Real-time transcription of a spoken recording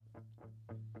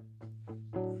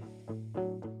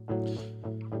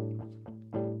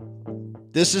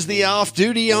This is the Off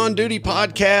Duty On Duty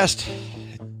podcast.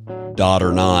 Dot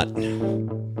or not.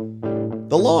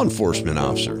 The law enforcement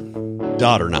officer.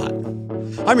 Dot or not.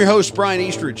 I'm your host, Brian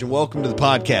Eastridge, and welcome to the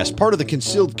podcast, part of the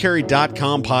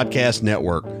concealedcarry.com podcast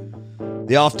network.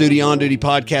 The Off Duty On Duty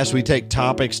podcast, we take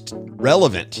topics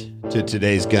relevant to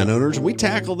today's gun owners, and we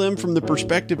tackle them from the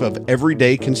perspective of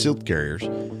everyday concealed carriers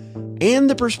and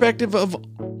the perspective of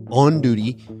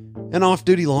on-duty and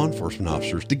off-duty law enforcement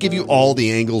officers to give you all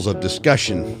the angles of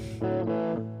discussion.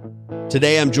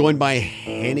 Today, I'm joined by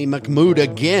Hany Mahmoud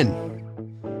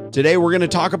again. Today, we're going to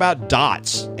talk about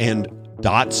dots and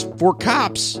dots for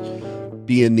cops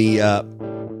being the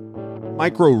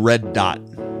micro red dot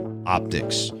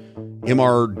optics,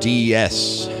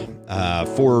 MRDS,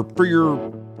 for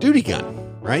your duty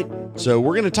gun, right? So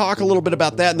we're going to talk a little bit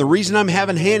about that. And the reason I'm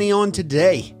having Hany on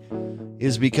today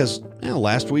is because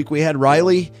last week we had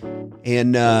Riley,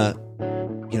 and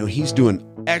he's doing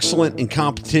excellent in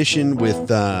competition with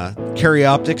carry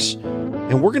optics.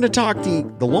 And we're going to talk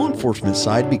the law enforcement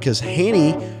side because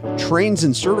Hany trains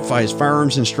and certifies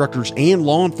firearms instructors and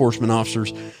law enforcement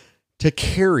officers to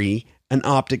carry an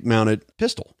optic mounted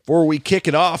pistol. Before we kick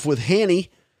it off with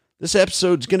Hany, this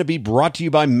episode is going to be brought to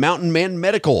you by Mountain Man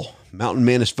Medical. Mountain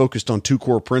Man is focused on two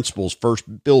core principles.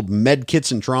 First, build med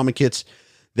kits and trauma kits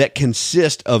that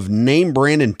consist of name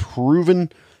brand and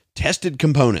proven tested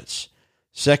components.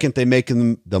 Second, they make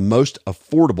them the most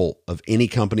affordable of any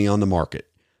company on the market.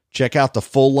 Check out the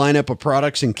full lineup of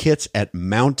products and kits at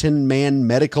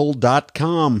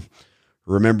mountainmanmedical.com.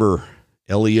 Remember,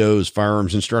 LEOs,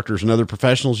 firearms instructors, and other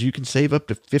professionals, you can save up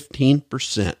to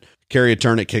 15%. Carry a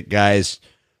tourniquet kit, guys.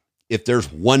 If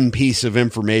there's one piece of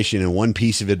information and one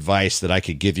piece of advice that I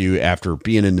could give you after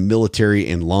being in the military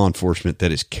and law enforcement,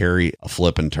 that is carry a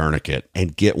flippin' tourniquet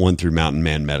and get one through Mountain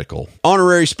Man Medical.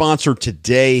 Honorary sponsor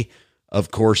today,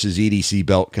 of course, is EDC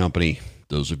Belt Company.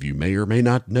 Those of you may or may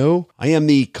not know, I am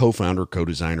the co-founder,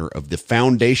 co-designer of the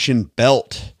Foundation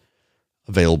Belt,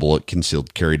 available at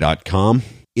concealedcarry.com.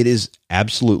 It is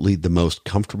absolutely the most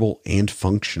comfortable and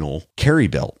functional carry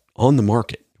belt on the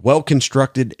market. Well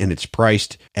constructed, and it's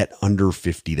priced at under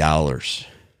 $50.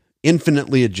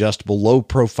 Infinitely adjustable, low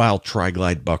profile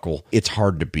tri-glide buckle. It's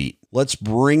hard to beat. Let's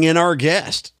bring in our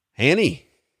guest, Hany.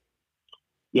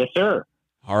 Yes, sir.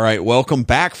 All right. Welcome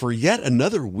back for yet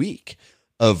another week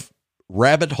of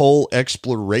rabbit hole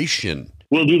exploration.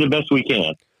 We'll do the best we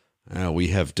can. We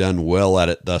have done well at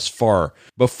it thus far.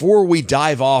 Before we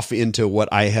dive off into what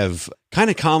I have kind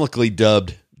of comically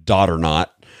dubbed Dot or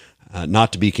Not,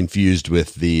 not to be confused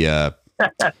with the,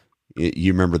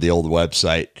 you remember the old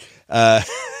website.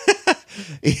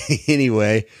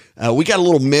 Anyway, we got a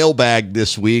little mailbag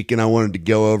this week, and I wanted to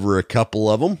go over a couple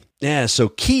of them. Yeah, so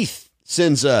Keith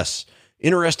sends us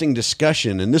interesting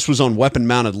discussion, and this was on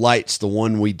weapon-mounted lights, the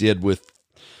one we did with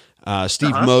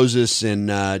Steve Moses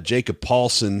and Jacob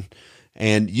Paulson.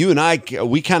 And you and I,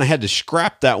 we kind of had to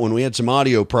scrap that one. We had some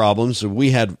audio problems. So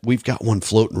we've got one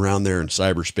floating around there in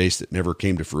cyberspace that never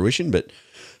came to fruition. But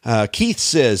Keith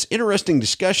says, interesting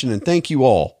discussion, and thank you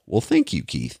all. Well, thank you,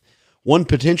 Keith. One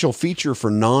potential feature for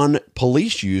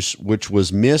non-police use, which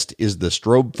was missed, is the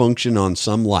strobe function on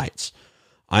some lights.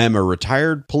 I am a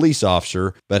retired police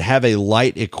officer, but have a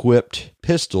light-equipped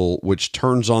pistol which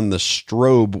turns on the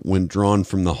strobe when drawn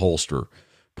from the holster.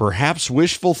 Perhaps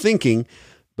wishful thinking,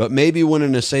 but maybe when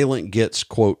an assailant gets,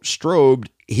 quote, strobed,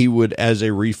 he would, as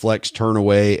a reflex, turn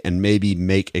away and maybe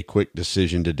make a quick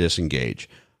decision to disengage.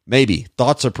 Maybe.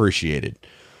 Thoughts appreciated.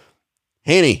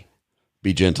 Hany,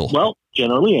 be gentle. Well,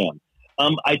 generally am.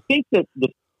 I think that the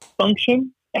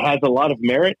function has a lot of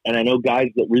merit, and I know guys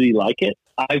that really like it.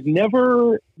 I've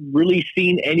never really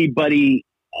seen anybody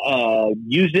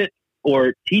use it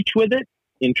or teach with it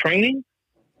in training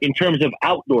in terms of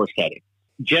outdoor settings.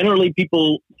 Generally,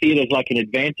 people see it as like an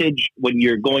advantage when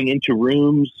you're going into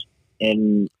rooms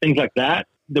and things like that.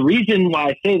 The reason why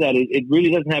I say that is it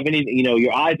really doesn't have anything,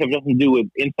 your eyes have nothing to do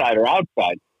with inside or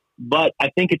outside, but I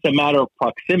think it's a matter of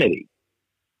proximity,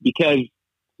 because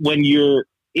when you're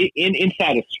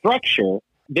inside a structure,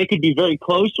 they could be very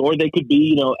close, or they could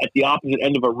be, at the opposite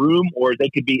end of a room, or they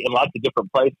could be in lots of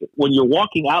different places. When you're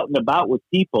walking out and about with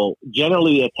people,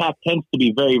 generally the attack tends to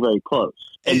be very, very close.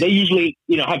 And they usually,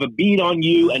 have a bead on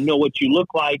you and know what you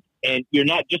look like. And you're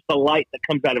not just a light that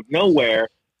comes out of nowhere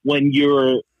when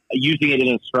you're using it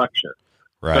in a structure.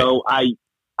 Right. So I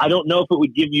don't know if it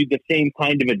would give you the same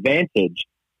kind of advantage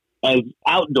as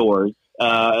outdoors,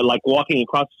 like walking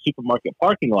across the supermarket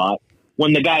parking lot,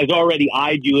 when the guy's already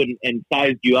eyed you and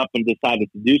sized you up and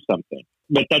decided to do something.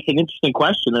 But that's an interesting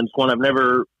question, and it's one I've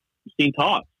never seen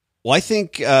taught. Well, I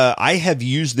think I have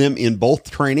used them in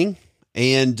both training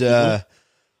and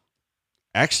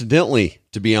Accidentally,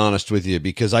 to be honest with you,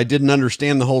 because I didn't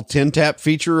understand the whole 10 tap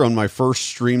feature on my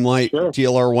first Streamlight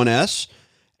TLR1S,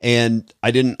 and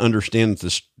I didn't understand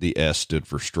that the S stood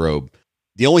for strobe.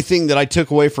 The only thing that I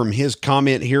took away from his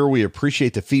comment here, we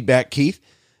appreciate the feedback, Keith,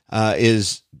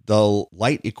 is the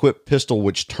light equipped pistol,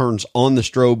 which turns on the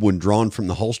strobe when drawn from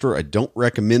the holster. I don't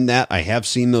recommend that. I have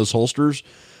seen those holsters.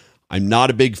 I'm not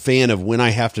a big fan of when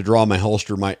I have to draw my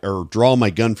holster, draw my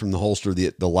gun from the holster,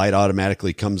 the light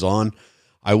automatically comes on.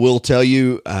 I will tell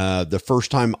you, the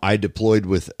first time I deployed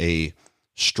with a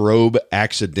strobe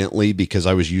accidentally because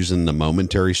I was using the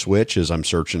momentary switch as I'm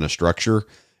searching a structure,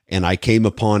 and I came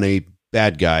upon a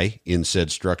bad guy in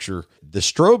said structure. The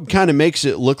strobe kind of makes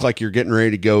it look like you're getting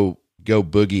ready to go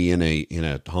boogie in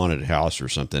a haunted house or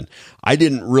something. I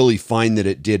didn't really find that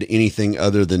it did anything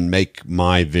other than make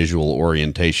my visual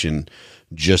orientation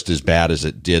just as bad as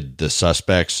it did the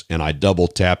suspects. And I double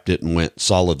tapped it and went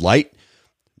solid light.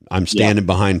 I'm standing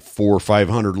behind 400 or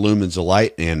 500 lumens of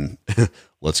light, and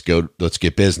let's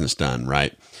get business done.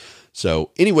 Right.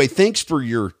 So anyway, thanks for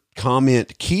your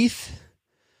comment, Keith.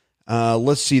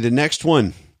 Let's see the next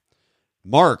one.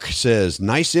 Mark says,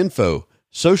 nice info.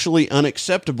 Socially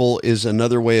unacceptable is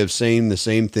another way of saying the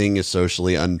same thing as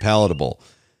socially unpalatable.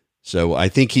 So I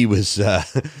think he was,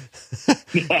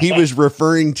 he was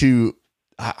referring to,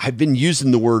 I've been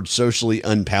using the word socially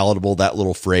unpalatable, that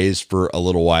little phrase, for a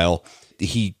little while.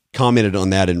 He commented on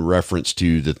that in reference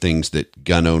to the things that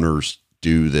gun owners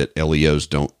do that LEOs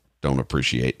don't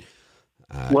appreciate.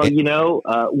 We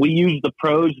use the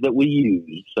pros that we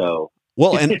use. So,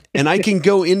 well, and I can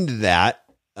go into that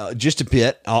just a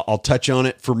bit. I'll touch on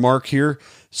it for Mark here.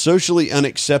 Socially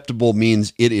unacceptable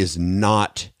means it is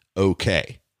not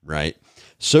okay, right?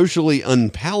 Socially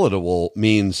unpalatable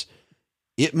means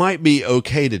it might be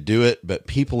okay to do it, but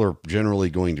people are generally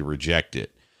going to reject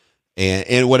it. And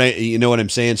you know what I'm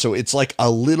saying? So it's like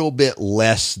a little bit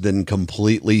less than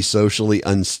completely socially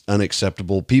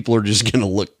unacceptable. People are just going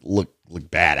to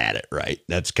look bad at it, right?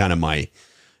 That's kind of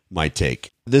my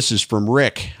take. This is from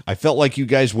Rick. I felt like you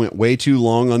guys went way too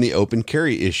long on the open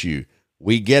carry issue.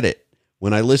 We get it.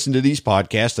 When I listen to these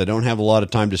podcasts, I don't have a lot of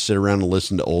time to sit around and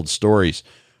listen to old stories.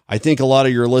 I think a lot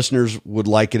of your listeners would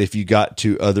like it if you got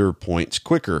to other points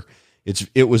quicker.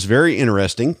 It was very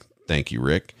interesting. Thank you,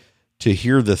 Rick, to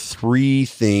hear the 3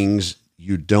 things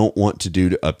you don't want to do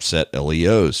to upset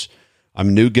LEOs. I'm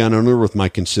a new gun owner with my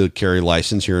concealed carry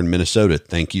license here in Minnesota.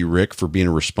 Thank you, Rick, for being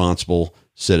a responsible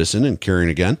citizen and carrying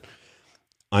a gun.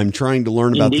 I'm trying to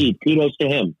learn about kudos to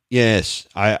him. Yes,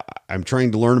 I'm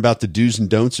trying to learn about the do's and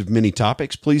don'ts of many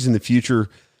topics. Please, in the future,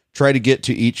 try to get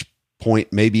to each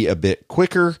point maybe a bit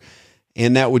quicker,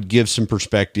 and that would give some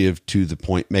perspective to the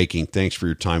point making. Thanks for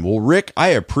your time. Well, Rick, I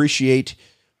appreciate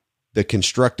the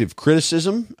constructive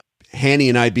criticism. Hany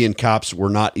and I, being cops, we're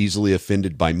not easily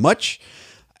offended by much.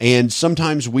 And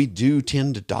sometimes we do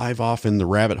tend to dive off in the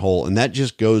rabbit hole. And that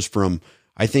just goes from,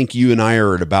 I think you and I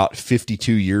are at about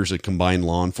 52 years of combined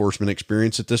law enforcement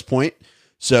experience at this point.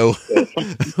 So it's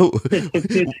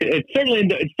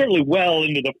certainly well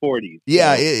into the 40s.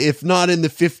 Yeah. If not in the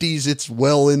 50s, it's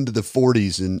well into the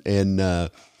 40s.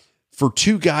 And for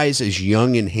 2 guys as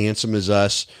young and handsome as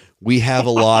us, we have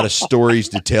a lot of stories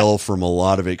to tell from a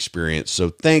lot of experience. So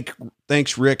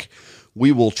thanks, Rick.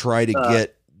 We will try to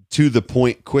get to the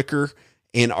point quicker.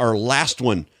 And our last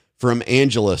one from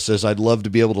Angela says, I'd love to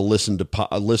be able to listen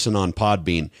on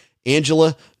Podbean.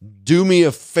 Angela, do me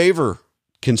a favor,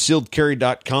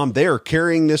 concealedcarry.com. They are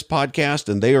carrying this podcast,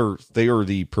 and they are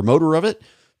the promoter of it.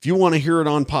 If you want to hear it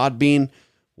on Podbean,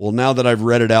 well, now that I've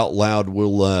read it out loud,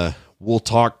 we'll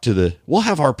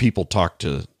have our people talk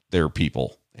to their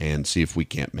people and see if we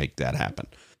can't make that happen.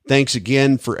 Thanks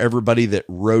again for everybody that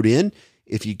wrote in.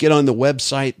 If you get on the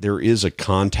website, there is a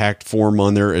contact form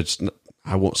on there.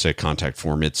 I won't say a contact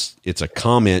form. It's a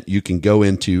comment. You can go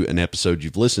into an episode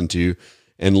you've listened to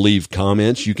and leave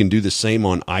comments. You can do the same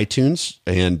on iTunes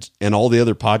and all the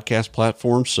other podcast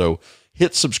platforms. So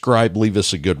hit subscribe, leave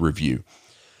us a good review.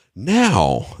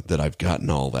 Now that I've gotten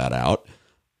all that out,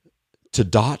 to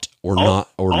dot or not,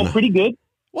 or all not. Pretty good.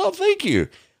 Well, thank you.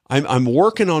 I'm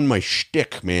working on my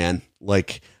shtick, man.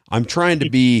 Like, I'm trying to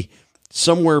be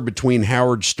somewhere between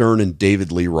Howard Stern and David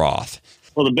Lee Roth.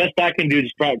 Well, the best I can do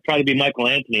is try to be Michael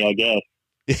Anthony, I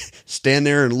guess. Stand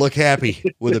there and look happy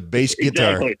with a bass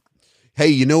guitar. Exactly. Hey,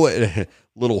 you know what?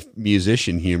 Little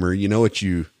musician humor. You know what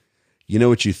you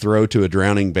throw to a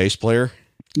drowning bass player?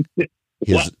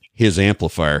 His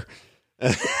amplifier.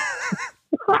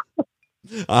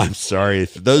 I'm sorry.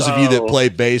 For those of you that play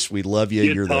bass, we love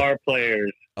you. Guitar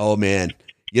players. Oh, man.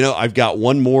 You know, I've got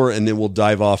one more, and then we'll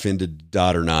dive off into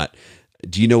dot or not.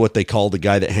 Do you know what they call the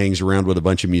guy that hangs around with a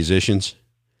bunch of musicians?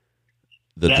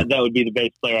 That would be the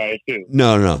bass player, I assume.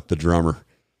 No, the drummer.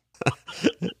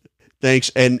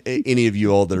 Thanks. And any of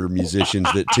you all that are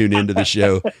musicians that tune into the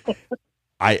show,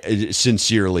 I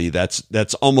sincerely,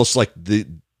 that's almost like the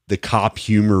cop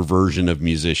humor version of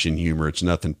musician humor. It's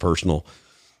nothing personal.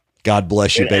 God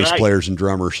bless you, bass players and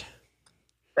drummers.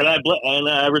 And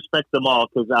I respect them all,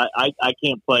 because I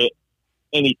can't play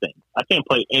anything. I can't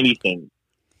play anything.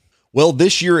 Well,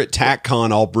 this year at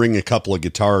TACCon, I'll bring a couple of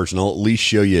guitars and I'll at least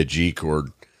show you a G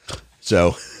chord.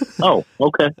 So, oh,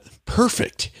 okay,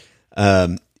 perfect.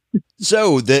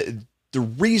 So the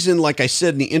reason, like I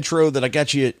said in the intro, that I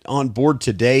got you on board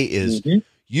today is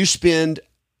you spend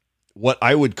what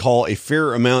I would call a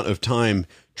fair amount of time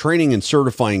training and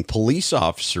certifying police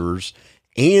officers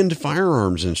and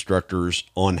firearms instructors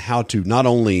on how to not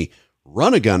only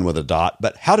run a gun with a dot,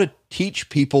 but how to teach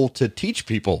people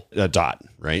a dot,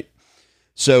 right?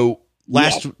 So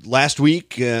last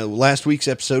week's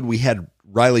episode, we had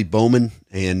Riley Bowman,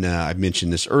 and I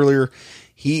mentioned this earlier.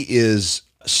 He is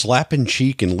slapping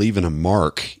cheek and leaving a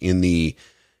mark in the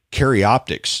carry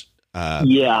optics.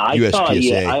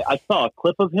 USPSA. I saw a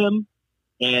clip of him,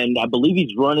 and I believe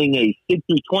he's running a SIG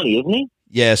 320, isn't he?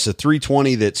 Yes, a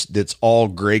 320 that's all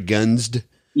gray gunsed.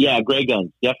 Yeah, gray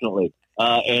guns, definitely.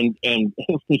 And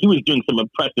he was doing some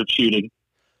impressive shooting.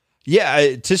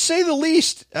 Yeah, to say the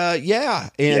least. Yeah,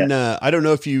 and I don't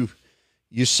know if you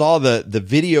saw the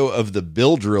video of the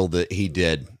bill drill that he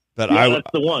did, but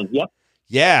that's the one. Yep.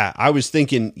 Yeah, I was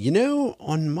thinking,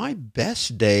 on my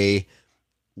best day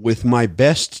with my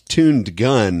best tuned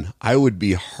gun, I would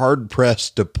be hard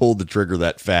pressed to pull the trigger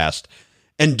that fast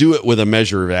and do it with a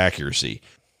measure of accuracy.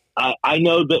 I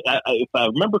know that if I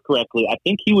remember correctly, I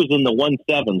think he was in the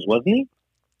 1.7s, wasn't he?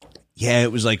 Yeah,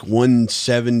 it was like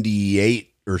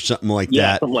 178 or something like that.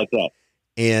 Yeah, something like that.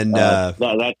 And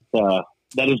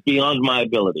that is beyond my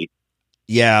ability.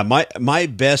 Yeah, my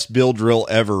best bill drill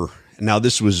ever. Now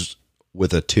this was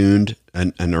with a tuned,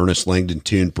 an Ernest Langdon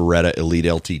tuned Beretta Elite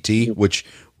LTT, which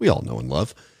we all know and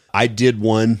love. I did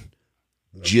one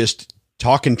just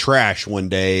talking trash one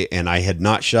day, and I had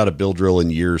not shot a bill drill in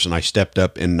years, and I stepped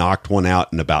up and knocked one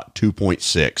out in about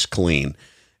 2.6 clean.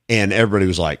 And everybody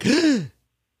was like, and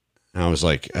I was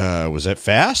like, was that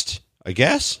fast? I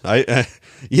guess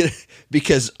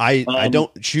because I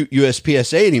don't shoot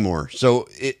USPSA anymore. So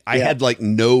I had like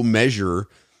no measure,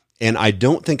 and I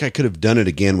don't think I could have done it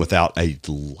again without a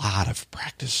lot of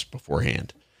practice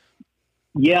beforehand.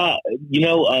 Yeah.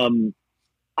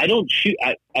 I don't shoot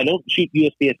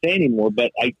USPSA anymore,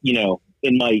 but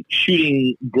in my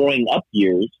shooting growing up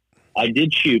years, I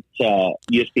did shoot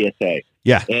USPSA.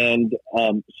 Yeah. And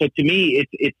so to me,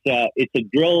 it's a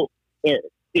drill. Or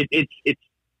it's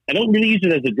I don't really use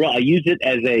it as a drill. I use it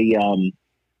as a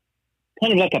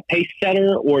kind of like a pace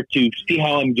setter, or to see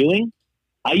how I'm doing.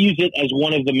 I use it as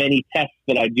one of the many tests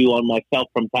that I do on myself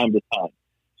from time to time.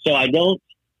 So I don't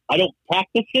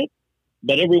practice it,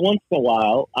 but every once in a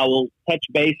while I will touch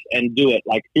base and do it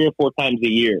like 3 or 4 times a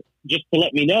year, just to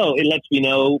let me know. It lets me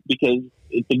know, because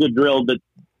it's a good drill that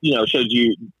shows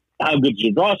you how good is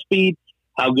your draw speed,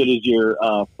 how good is your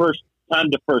first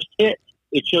time to first hit.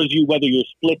 It shows you whether your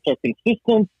splits are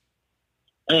consistent,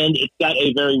 and it's got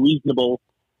a very reasonable,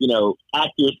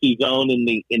 accuracy zone in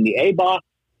the A box.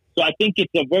 So I think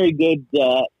it's a very good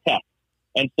test,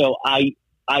 and so I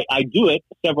do it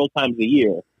several times a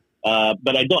year,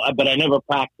 but I never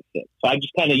practice it. So I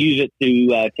just kind of use it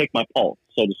to take my pulse,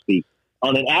 so to speak.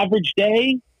 On an average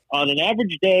day, I'll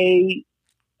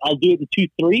do it in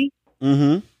 2.3.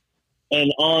 Mm-hmm.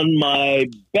 And on my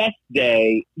best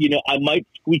day, I might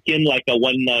squeak in like a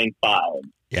 1.95.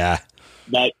 Yeah.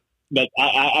 But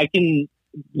I can,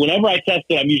 whenever I test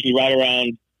it, I'm usually right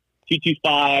around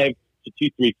 2.25 to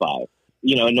 2.35.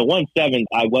 In the 1.7,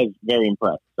 I was very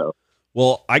impressed. So,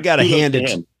 well, I got to hand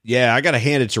it. Yeah, I got to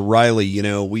hand it to Riley.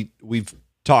 We've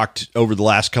talked over the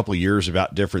last couple of years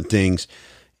about different things,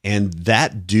 and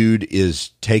that dude is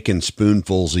taking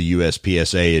spoonfuls of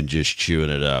USPSA and just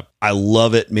chewing it up. I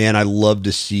love it, man. I love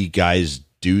to see guys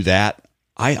do that.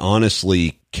 I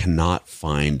honestly cannot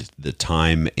find the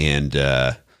time, and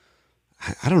I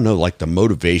don't know, like the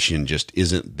motivation just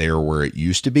isn't there where it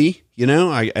used to be,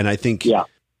 I think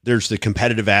there's the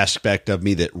competitive aspect of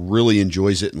me that really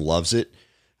enjoys it and loves it.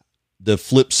 The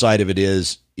flip side of it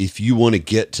is, if you want to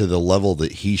get to the level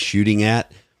that he's shooting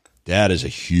at, that is a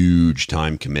huge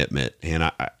time commitment. And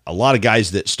a lot of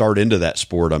guys that start into that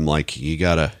sport, I'm like, you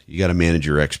gotta manage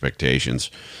your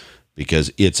expectations,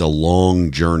 because it's a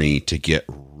long journey to get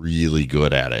really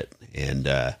good at it.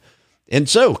 And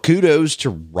so kudos to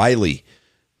Riley.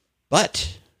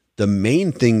 But the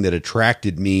main thing that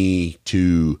attracted me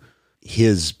to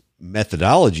his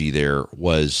methodology there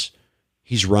was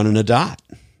he's running a dot.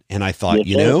 And I thought,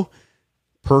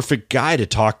 perfect guy to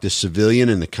talk to civilian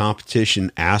and the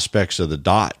competition aspects of the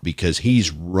dot, because he's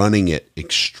running it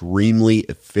extremely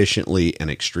efficiently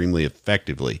and extremely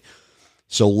effectively.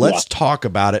 So let's talk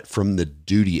about it from the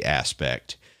duty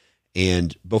aspect.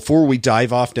 And before we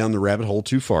dive off down the rabbit hole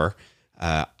too far,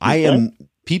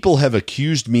 people have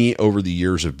accused me over the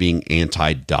years of being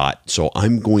anti-dot. So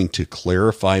I'm going to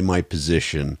clarify my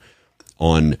position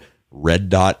on red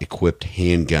dot equipped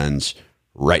handguns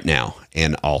right now.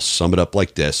 And I'll sum it up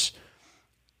like this.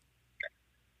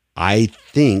 I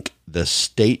think the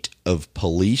state of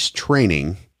police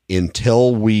training,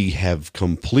 until we have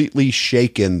completely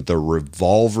shaken the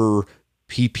revolver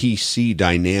PPC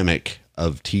dynamic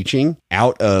of teaching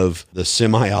out of the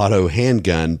semi-auto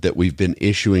handgun that we've been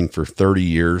issuing for 30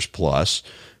 years plus,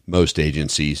 most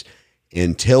agencies,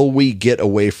 until we get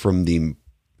away from the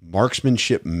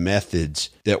marksmanship methods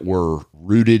that were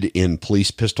rooted in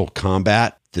police pistol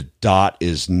combat, the dot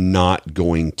is not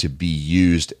going to be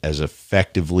used as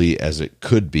effectively as it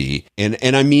could be. And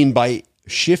I mean, by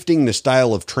shifting the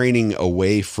style of training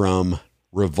away from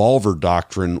revolver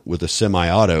doctrine with a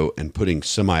semi-auto and putting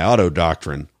semi-auto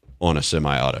doctrine on a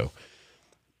semi-auto.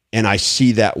 And I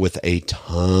see that with a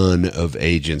ton of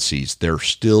agencies. They're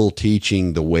still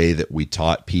teaching the way that we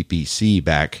taught PPC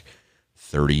back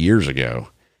 30 years ago.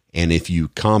 And if you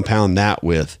compound that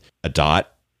with a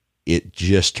dot, it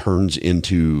just turns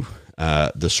into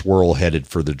the swirl headed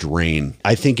for the drain.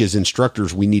 I think as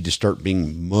instructors, we need to start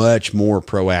being much more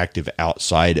proactive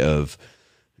outside of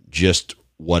just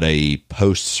what a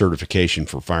post certification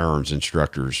for firearms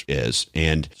instructors is.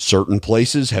 And certain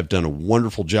places have done a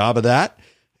wonderful job of that.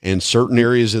 And certain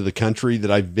areas of the country that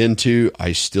I've been to,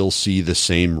 I still see the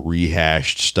same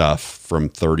rehashed stuff from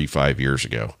 35 years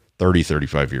ago.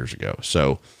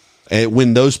 So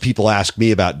when those people ask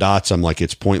me about dots, I'm like,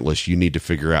 it's pointless. You need to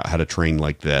figure out how to train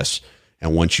like this.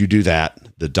 And once you do that,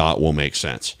 the dot will make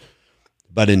sense.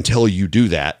 But until you do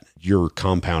that, you're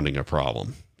compounding a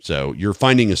problem. So you're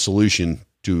finding a solution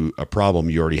to a problem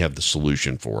you already have the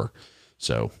solution for.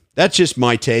 So that's just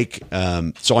my take.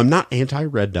 So I'm not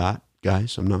anti-red dot,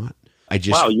 guys. I'm not.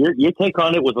 Wow, your take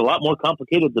on it was a lot more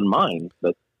complicated than mine,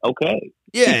 but okay.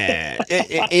 Yeah.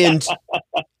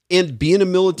 And being a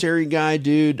military guy,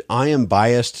 dude, I am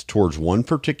biased towards one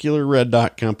particular red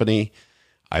dot company.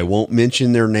 I won't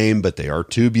mention their name, but they are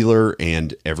tubular,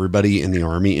 and everybody in the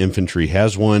Army infantry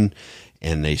has one,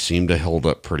 and they seem to hold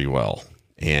up pretty well.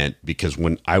 And because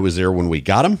when I was there when we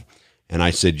got them, and I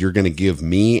said, you're going to give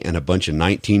me and a bunch of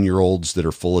 19-year-olds that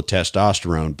are full of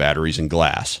testosterone batteries and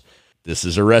glass. This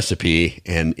is a recipe,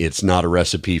 and it's not a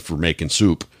recipe for making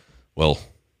soup. Well,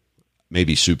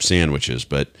 maybe soup sandwiches,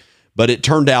 but it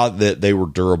turned out that they were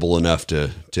durable enough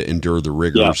to endure the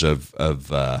rigors of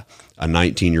a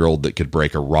 19-year-old that could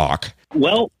break a rock.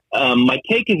 Well, my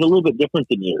take is a little bit different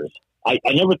than yours. I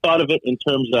never thought of it in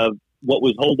terms of what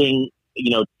was holding,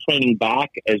 training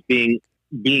back as being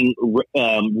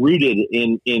rooted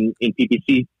in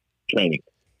PPC training.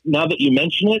 Now that you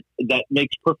mention it, that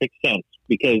makes perfect sense,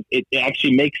 because it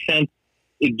actually makes sense.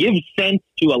 It gives sense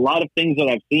to a lot of things that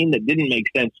I've seen that didn't make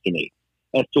sense to me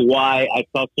as to why I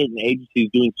saw certain agencies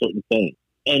doing certain things.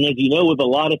 And as you know, with a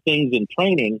lot of things in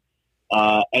training,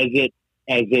 as it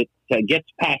gets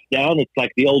passed down, it's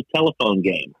like the old telephone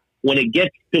game. When it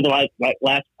gets to the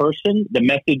last person, the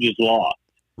message is lost.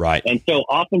 Right. And so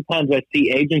oftentimes I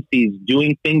see agencies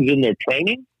doing things in their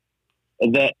training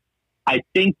that I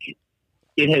think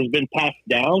it has been passed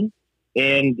down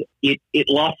and it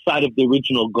lost sight of the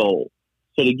original goal.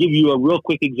 So to give you a real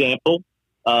quick example,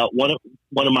 one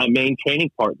of my main training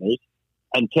partners,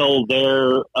 until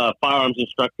their firearms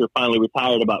instructor finally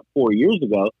retired about 4 years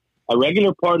ago, a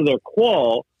regular part of their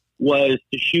qual was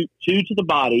to shoot 2 to the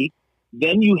body.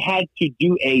 Then you had to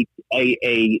do a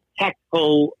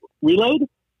tactical reload,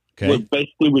 with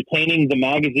basically retaining the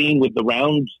magazine with the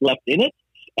rounds left in it,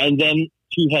 and then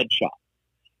 2 headshots.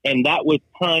 And that was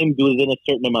timed within a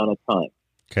certain amount of time.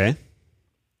 Okay.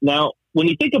 Now, when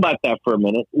you think about that for a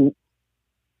minute,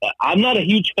 I'm not a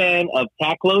huge fan of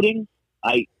tack loading.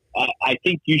 I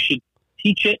think you should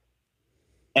teach it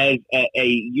as a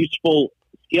useful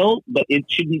skill, but it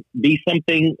shouldn't be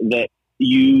something that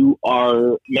you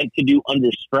are meant to do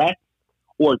under stress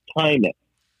or time it,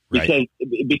 because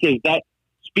that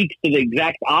speaks to the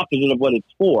exact opposite of what it's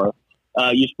for.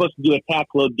 You're supposed to do a tack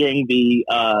load during the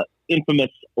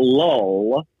infamous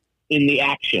lull in the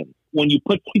action. When you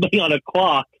put somebody on a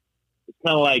clock, it's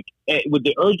kind of like, with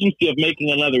the urgency of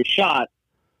making another shot,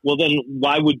 well, then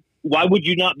why would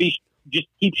you not be just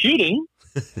keep shooting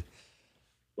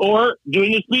or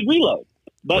doing a speed reload?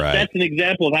 But Right. that's an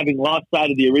example of having lost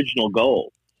sight of the original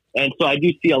goal. And so I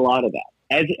do see a lot of that.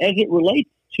 As it relates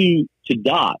to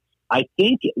dots, I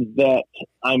think that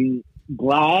I'm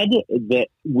glad that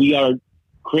we are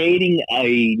creating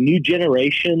a new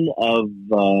generation of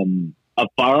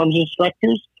firearms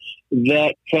instructors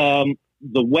that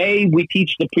the way we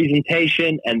teach the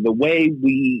presentation and the way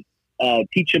we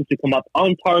teach them to come up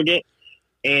on target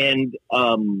and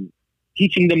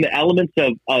teaching them the elements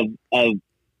of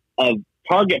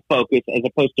target focus as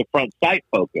opposed to front sight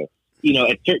focus,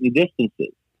 at certain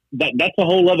distances. That's a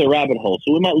whole other rabbit hole.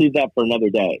 So we might leave that for another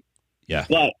day. Yeah.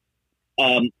 But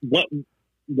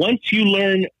once you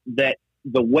learn that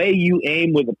the way you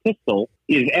aim with a pistol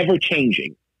is ever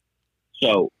changing.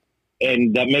 So,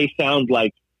 and that may sound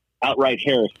like outright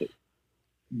heresy,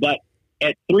 but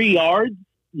at 3 yards,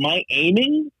 my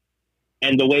aiming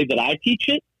and the way that I teach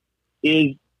it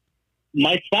is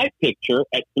my sight picture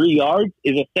at 3 yards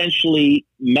is essentially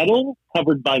metal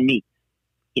covered by meat,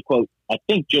 to quote, I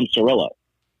think, Jim Cirillo.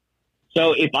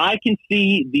 So if I can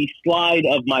see the slide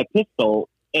of my pistol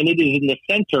and it is in the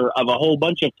center of a whole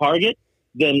bunch of targets,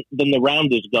 then the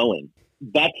round is going.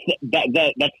 That's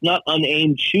not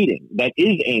unaimed shooting. That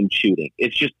is aimed shooting.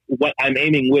 It's just what I'm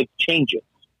aiming with changes.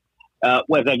 As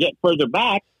I get further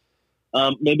back,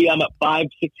 maybe I'm at 5-6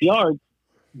 yards.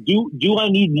 Do I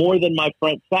need more than my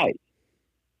front sight?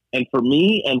 And for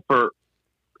me and for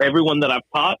everyone that I've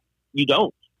taught, you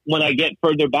don't. When I get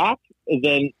further back,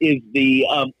 then is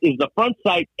the front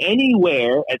sight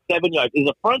anywhere at 7 yards? Is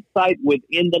the front sight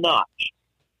within the notch?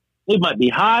 It might be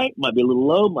high, might be a little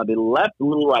low, might be a little left, a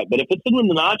little right. But if it's in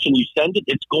the notch and you send it,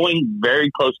 it's going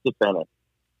very close to center,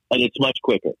 and it's much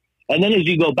quicker. And then as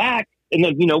you go back, and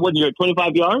then when you're at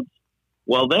 25 yards,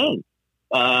 well then,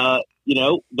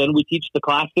 then we teach the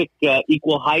classic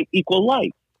equal height, equal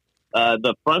light.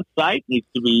 The front sight needs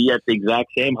to be at the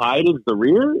exact same height as the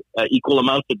rear, equal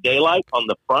amounts of daylight on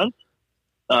the front,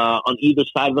 on either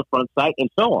side of the front sight, and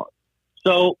so on.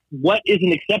 So what is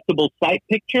an acceptable sight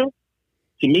picture,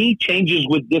 to me, changes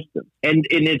with distance. And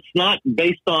it's not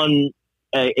based on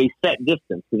a set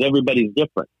distance, because everybody's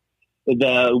different.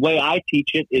 The way I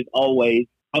teach it is always,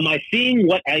 am I seeing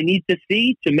what I need to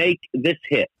see to make this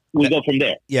hit? We go from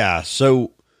there. Yeah.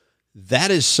 So that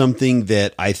is something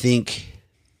that I think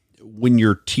when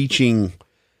you're teaching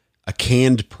a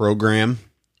canned program,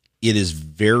 it is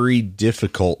very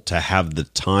difficult to have the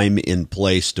time in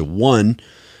place to, one,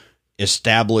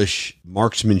 establish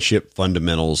marksmanship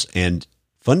fundamentals, and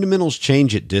fundamentals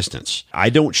change at distance. I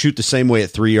don't shoot the same way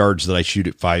at 3 yards that I shoot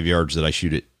at 5 yards, that I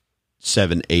shoot at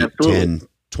 7, 8, Absolutely. 10,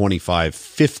 25,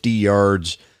 50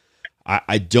 yards.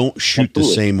 I don't shoot the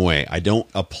same way. I don't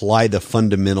apply the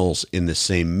fundamentals in the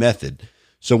same method.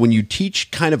 So when you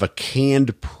teach kind of a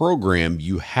canned program,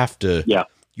 you have to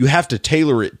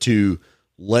tailor it to,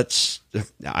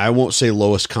 I won't say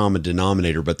lowest common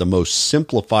denominator, but the most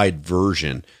simplified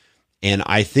version. And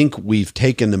I think we've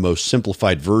taken the most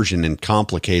simplified version and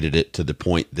complicated it to the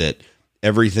point that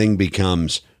everything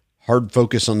becomes hard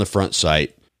focus on the front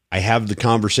sight. I have the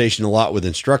conversation a lot with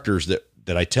instructors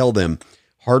that I tell them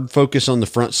hard focus on the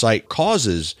front sight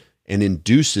causes and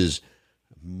induces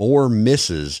more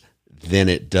misses than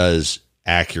it does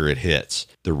accurate hits.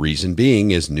 The reason being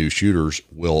is new shooters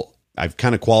will, I've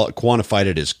kind of quantified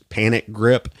it as panic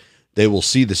grip. They will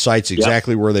see the sights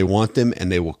exactly where they want them,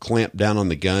 and they will clamp down on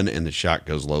the gun, and the shot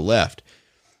goes low left.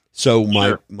 So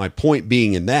my point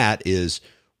being in that is,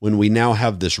 when we now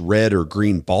have this red or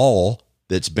green ball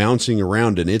that's bouncing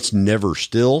around and it's never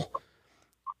still,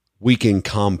 we can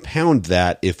compound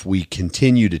that if we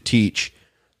continue to teach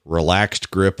relaxed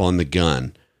grip on the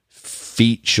gun,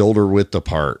 feet shoulder width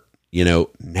apart,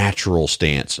 natural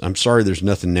stance. I'm sorry, there's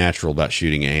nothing natural about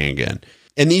shooting a handgun.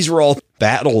 And these are all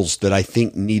battles that I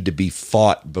think need to be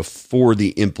fought before the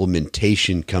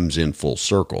implementation comes in full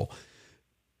circle.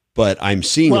 But I'm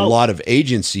seeing a lot of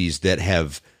agencies that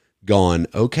have gone,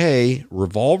 okay,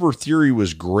 revolver theory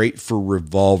was great for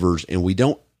revolvers, and we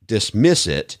don't dismiss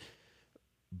it,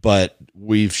 but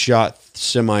we've shot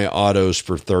semi-autos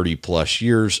for 30 plus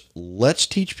years. Let's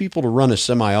teach people to run a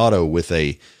semi-auto with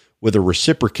a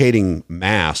reciprocating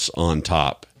mass on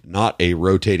top, not a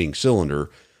rotating cylinder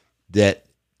that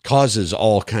causes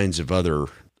all kinds of other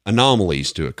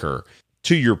anomalies to occur.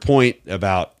 To your point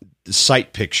about the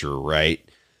sight picture, right?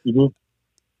 Mm-hmm.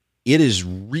 It is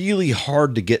really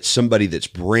hard to get somebody that's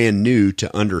brand new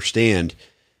to understand,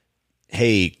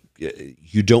 hey,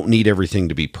 you don't need everything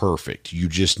to be perfect. You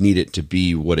just need it to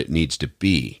be what it needs to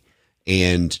be.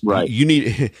 And you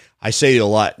need, I say a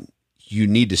lot, you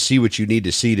need to see what you need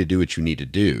to see to do what you need to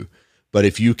do. But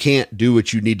if you can't do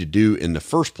what you need to do in the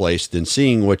first place, then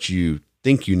seeing what you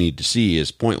think you need to see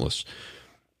is pointless.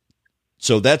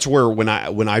 So that's where when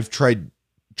I've tried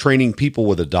training people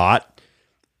with a dot,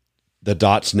 the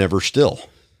dot's never still.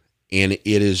 And it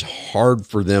is hard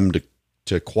for them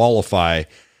to qualify,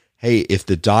 hey, if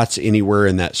the dot's anywhere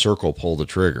in that circle, pull the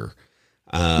trigger.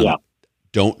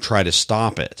 Don't try to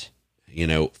stop it.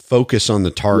 Focus on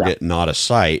the target, not a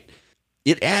sight.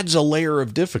 It adds a layer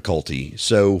of difficulty.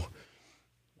 So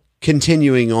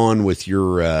continuing on with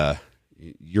your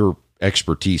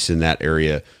expertise in that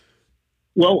area.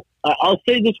 Well, I'll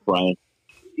say this, Brian.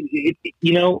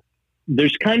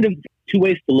 There's kind of two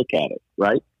ways to look at it,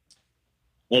 right?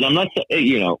 And I'm not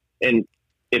saying, and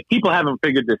if people haven't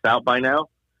figured this out by now,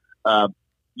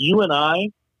 you and I,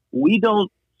 we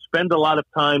don't spend a lot of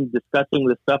time discussing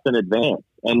this stuff in advance,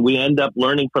 and we end up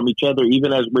learning from each other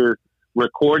even as we're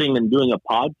recording and doing a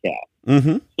podcast.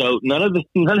 Mm-hmm. So none of this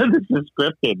is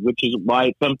scripted, which is why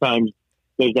it sometimes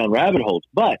goes down rabbit holes.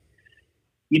 But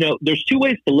there's two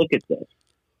ways to look at this.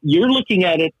 You're looking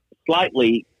at it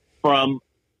slightly from,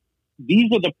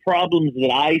 these are the problems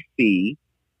that I see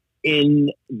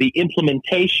in the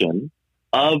implementation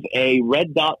of a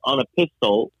red dot on a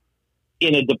pistol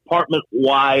in a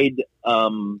department-wide,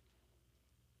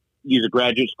 use a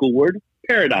graduate school word,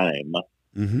 paradigm.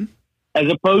 Mm-hmm.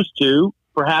 As opposed to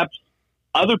perhaps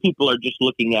other people are just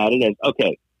looking at it as,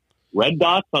 okay, red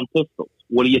dots on pistols.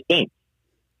 What do you think?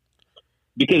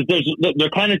 Because they're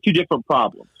kind of two different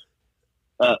problems.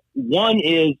 One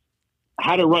is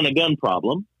how to run a gun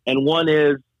problem, and one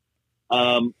is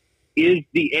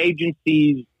the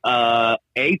agency's A,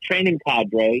 training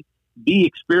cadre, B,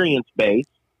 experience-based,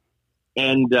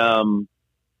 and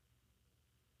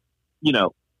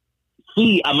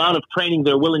C, amount of training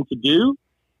they're willing to do.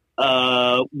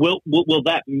 Will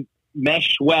that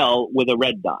mesh well with a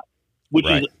red dot? Which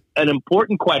is an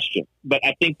important question, but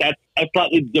I think that's a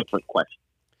slightly different question.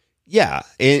 Yeah,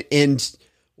 and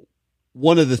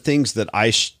one of the things that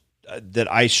I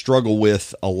struggle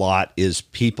with a lot is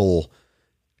people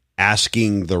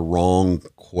asking the wrong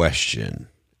question.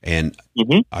 And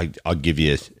I'll give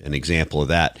you an example of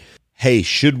that. Hey,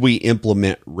 should we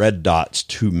implement red dots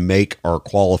to make our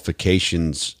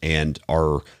qualifications and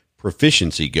our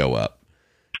proficiency go up?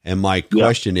 And my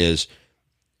question is,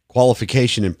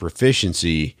 qualification and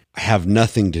proficiency have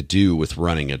nothing to do with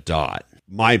running a dot.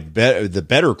 The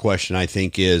better question, I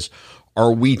think, is,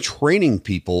 are we training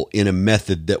people in a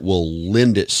method that will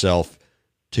lend itself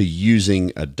to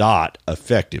using a dot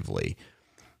effectively?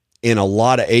 In a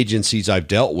lot of agencies I've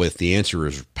dealt with, the answer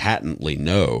is patently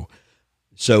no.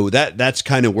 So that's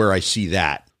kind of where I see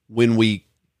that. When we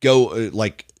go,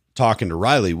 like talking to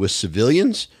Riley with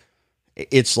civilians,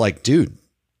 it's like, dude,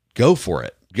 go for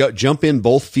it. Go jump in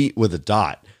both feet with a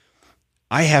dot.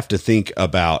 I have to think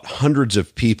about hundreds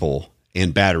of people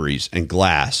and batteries and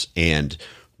glass and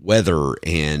weather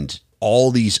and all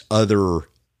these other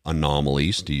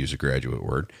anomalies, to use a graduate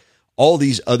word, all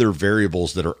these other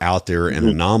variables that are out there and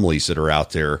anomalies that are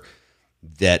out there,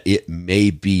 that it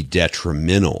may be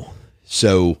detrimental.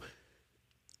 So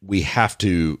we have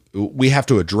to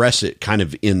address it kind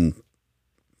of in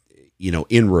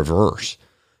reverse.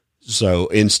 So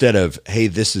instead of, hey,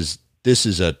 this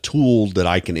is a tool that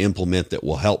I can implement that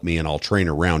will help me and I'll train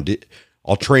around it.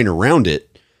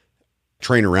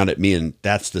 Meaning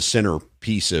that's the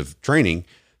centerpiece of training,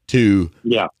 to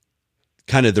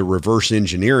kind of the reverse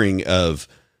engineering of,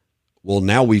 well,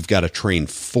 now we've got to train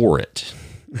for it.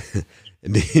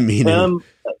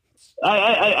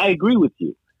 I agree with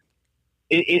you.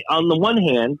 On the one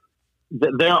hand,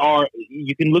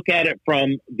 you can look at it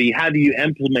from the, how do you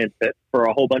implement it for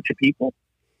a whole bunch of people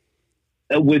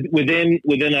within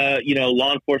a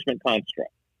law enforcement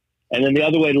construct, and then the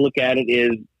other way to look at it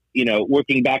is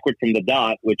working backward from the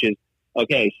dot, which is,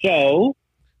 okay, so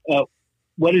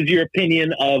what is your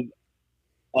opinion of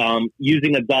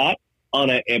using a dot on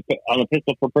a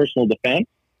pistol for personal defense,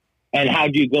 and how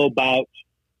do you go about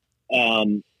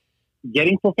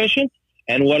getting proficient,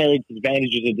 and what are its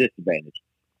advantages and disadvantages?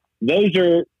 Those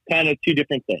are kind of two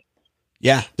different things.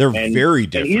 Yeah, they're very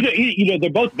different. They're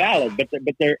both valid, but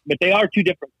they are two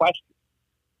different questions.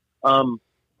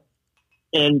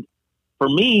 And for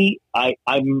me,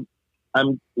 I'm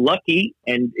lucky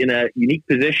and in a unique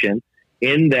position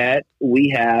in that we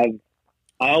have.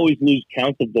 I always lose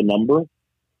count of the number,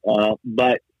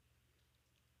 but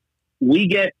we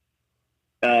get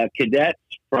cadets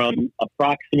from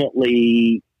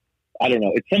approximately, I don't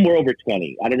know, it's somewhere over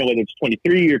 20. I don't know whether it's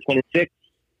 23 or 26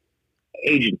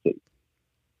 agencies.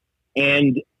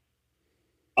 And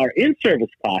our in-service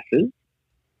classes,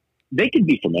 they could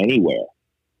be from anywhere.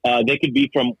 They could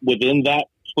be from within that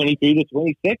 23 to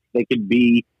 26. They could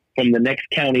be from the next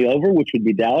county over, which would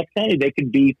be Dallas County. They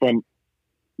could be from.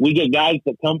 We get guys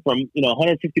that come from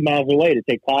 150 miles away to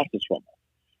take classes from us.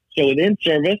 So within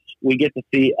service, we get to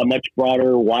see a much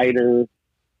broader, wider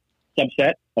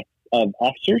subset of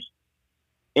officers,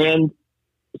 and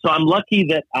so I'm lucky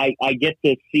that I get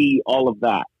to see all of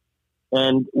that.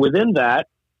 And within that,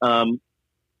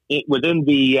 within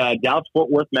the Dallas-Fort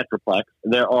Worth Metroplex,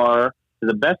 there are, to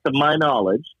the best of my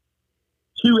knowledge,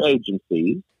 2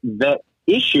 agencies that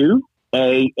issue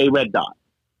a red dot.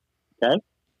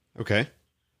 Okay.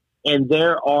 And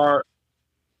there are,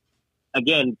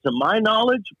 again, to my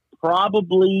knowledge,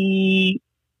 probably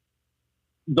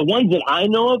the ones that I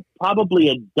know of, probably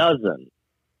a dozen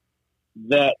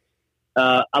that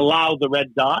allow the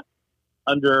red dot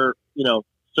under,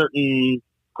 certain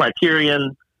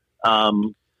criterion.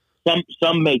 Some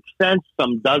make sense,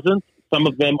 some doesn't. Some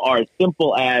of them are as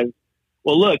simple as,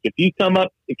 well, look, if you come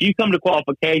to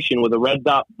qualification with a red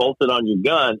dot bolted on your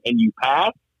gun and you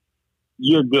pass,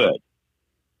 you're good.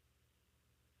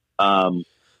 And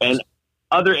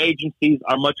other agencies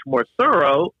are much more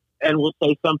thorough and will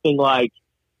say something like,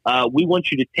 we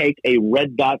want you to take a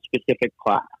red dot specific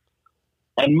class.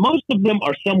 And most of them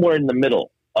are somewhere in the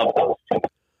middle of those two.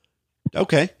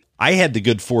 Okay. I had the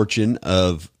good fortune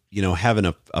of, having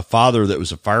a father that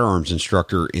was a firearms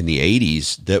instructor in the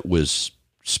 80s that was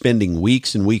spending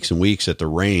weeks and weeks and weeks at the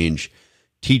range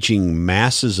teaching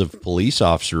masses of police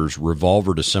officers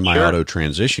revolver to semi-auto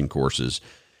transition courses.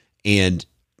 And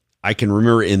I can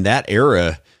remember in that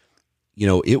era,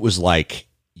 it was like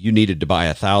you needed to buy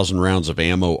 1,000 rounds of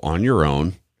ammo on your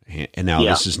own. And now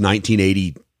this is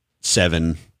 $1987.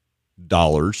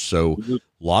 So a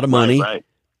lot of money. Right.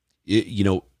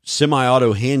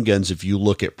 Semi-auto handguns, if you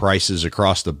look at prices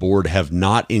across the board, have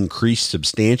not increased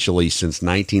substantially since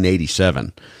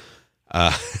 1987.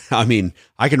 I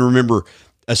can remember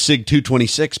a SIG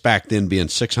 226 back then being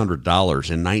 $600 in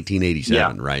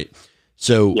 1987, right?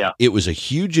 So it was a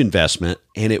huge investment,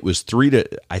 and it was 3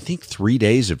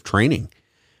 days of training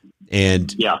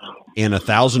and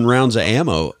 1,000 rounds of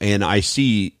ammo. And I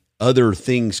see other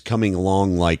things coming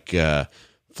along like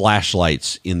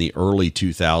flashlights in the early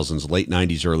 2000s, late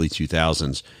 90s, early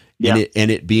 2000s,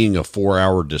 and it being a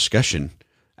 4-hour discussion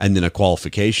and then a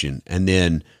qualification.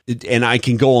 And I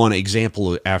can go on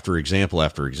example after example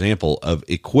after example of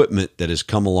equipment that has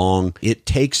come along. It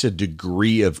takes a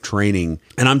degree of training,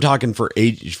 and I'm talking for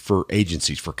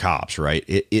agencies, for cops, right?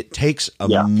 It takes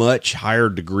a much higher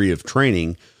degree of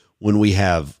training when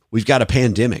we've got a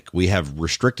pandemic, we have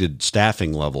restricted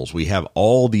staffing levels, we have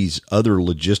all these other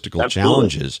logistical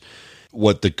challenges.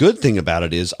 What the good thing about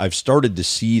it is I've started to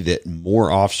see that more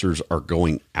officers are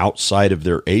going outside of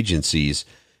their agencies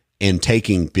and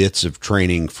taking bits of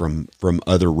training from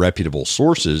other reputable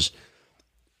sources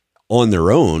on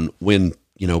their own when,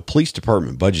 police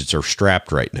department budgets are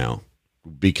strapped right now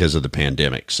because of the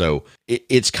pandemic. So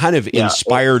it's kind of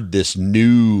inspired this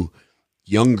new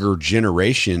younger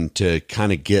generation to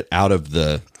kind of get out of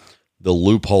the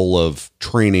loophole of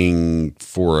training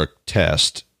for a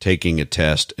test, taking a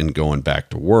test and going back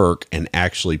to work, and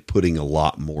actually putting a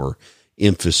lot more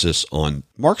emphasis on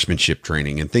marksmanship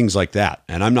training and things like that.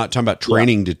 And I'm not talking about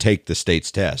training to take the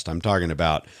state's test. I'm talking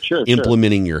about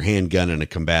implementing your handgun in a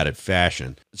combative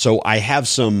fashion. So I have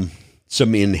some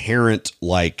inherent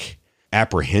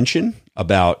apprehension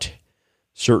about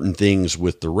certain things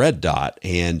with the red dot.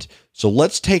 And so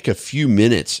let's take a few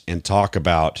minutes and talk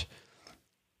about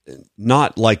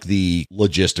not like the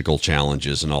logistical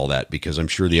challenges and all that, because I'm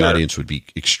sure the audience would be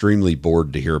extremely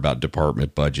bored to hear about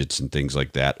department budgets and things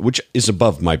like that, which is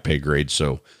above my pay grade.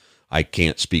 So I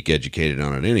can't speak educated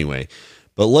on it anyway.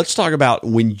 But let's talk about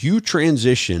when you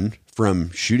transition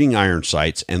from shooting iron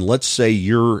sights, and let's say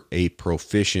you're a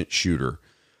proficient shooter.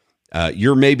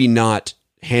 You're maybe not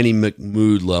Hany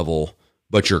Mahmoud level,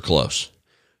 but you're close.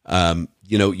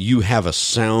 You have a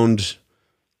sound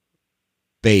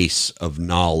base of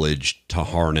knowledge to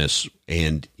harness,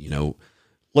 and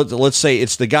let's say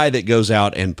it's the guy that goes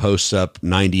out and posts up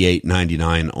 98,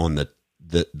 99 on the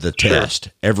test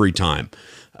every time,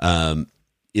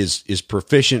 is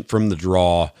proficient from the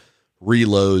draw,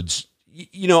 reloads.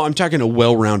 I'm talking a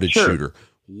well-rounded shooter.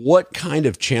 What kind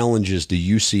of challenges do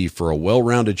you see for a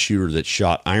well-rounded shooter that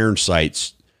shot iron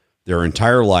sights their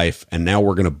entire life, and now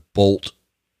we're going to bolt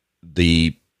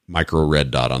the micro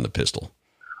red dot on the pistol?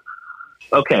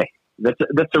 Okay,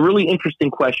 that's a really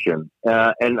interesting question,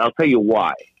 and I'll tell you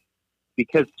why.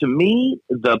 Because to me,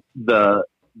 the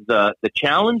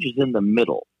challenge is in the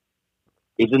middle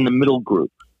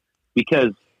group.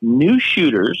 Because new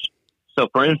shooters, so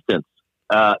for instance,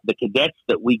 the cadets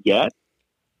that we get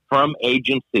from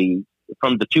agencies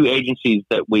from the two agencies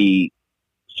that we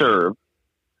serve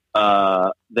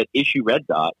that issue red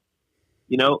dot,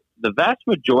 the vast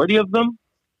majority of them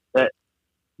that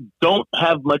don't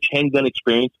have much handgun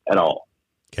experience at all.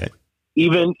 Okay.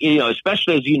 Even,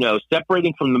 especially as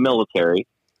separating from the military,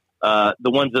 the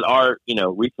ones that are,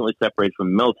 recently separated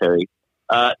from the military,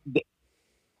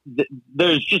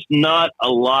 there's just not a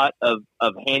lot of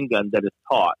handgun that is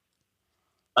taught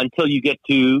until you get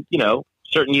to,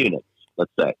 certain units,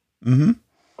 let's say. Mm-hmm.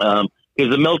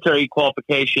 Because the military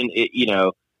qualification,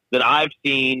 that I've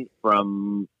seen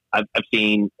from, I've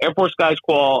seen Air Force guys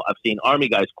qual, I've seen Army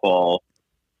guys qual.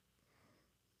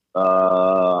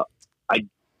 Those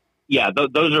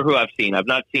are who I've seen. I've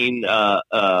not seen,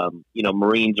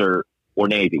 Marines or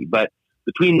Navy, but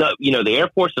between the Air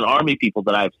Force and Army people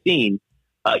that I've seen,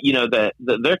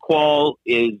 their qual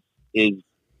is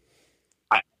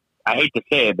I hate to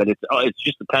say it, but it's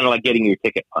just kind of like getting your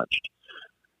ticket punched.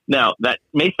 Now, that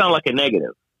may sound like a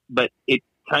negative, but it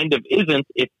kind of isn't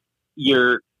if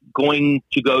you're going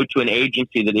to go to an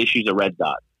agency that issues a red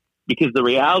dot. Because the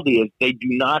reality is they do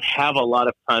not have a lot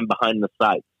of time behind the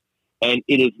sights. And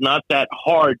it is not that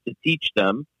hard to teach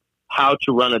them how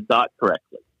to run a dot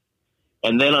correctly.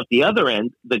 And then at the other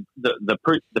end, the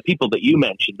people that you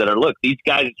mentioned that are, look, these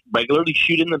guys regularly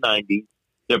shoot in the 90s.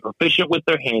 They're proficient with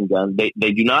their handgun. They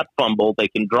do not fumble. They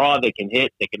can draw. They can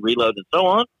hit. They can reload and so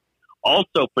on.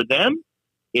 Also, for them,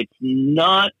 it's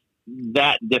not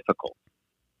that difficult.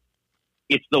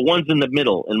 It's the ones in the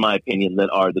middle, in my opinion, that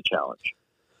are the challenge.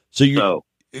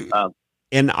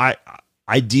 And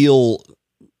I deal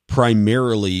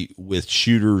primarily with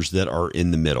shooters that are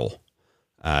in the middle.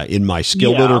 In my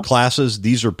skill builder classes,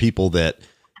 these are people that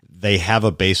they have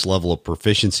a base level of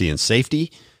proficiency and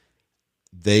safety.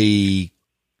 They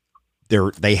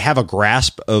have a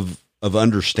grasp of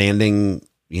understanding,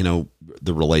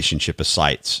 the relationship of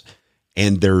sights.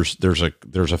 And there's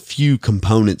a few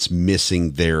components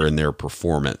missing there in their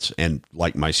performance. And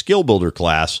like my skill builder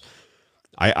class,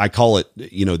 I call it,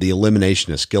 the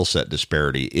elimination of skill set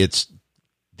disparity. It's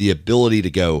the ability to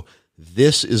go,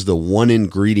 this is the one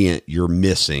ingredient you're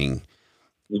missing.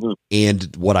 Mm-hmm.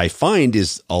 And what I find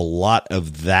is a lot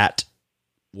of that,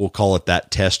 we'll call it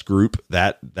that test group,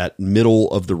 that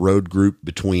middle of the road group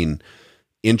between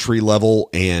entry level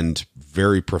and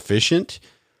very proficient.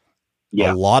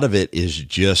 Yeah. A lot of it is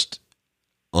just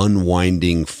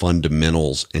unwinding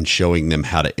fundamentals and showing them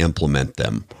how to implement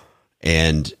them.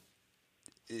 And,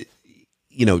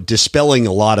 dispelling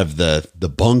a lot of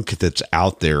the bunk that's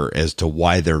out there as to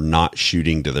why they're not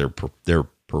shooting to their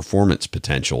performance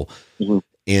potential. Mm-hmm.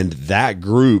 And that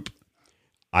group,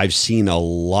 I've seen a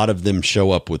lot of them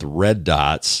show up with red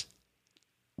dots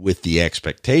with the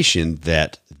expectation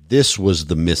that this was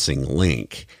the missing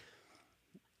link.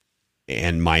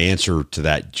 And my answer to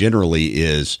that generally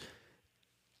is,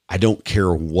 I don't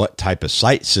care what type of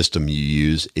sight system you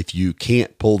use. If you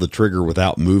can't pull the trigger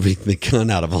without moving the gun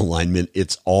out of alignment,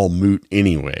 it's all moot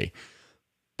anyway.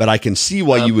 But I can see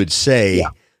why you would say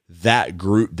that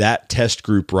group, that test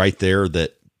group right there,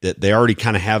 that they already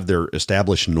kind of have their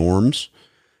established norms,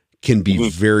 can be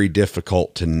very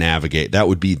difficult to navigate. That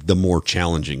would be the more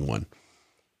challenging one.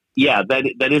 Yeah,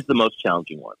 that is the most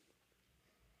challenging one.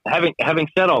 Having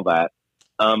said all that,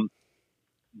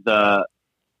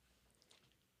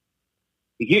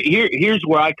 here's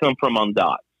where I come from on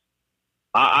dots.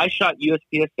 I shot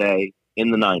USPSA in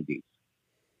the 90s,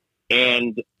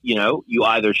 and you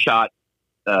either shot.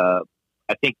 I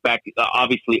think back,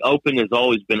 obviously, open has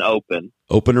always been open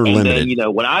or and limited.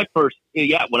 Then, when I first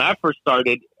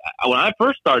started, I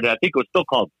think it was still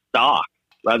called stock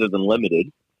rather than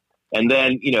limited, and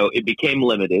then it became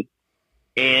limited,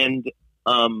 and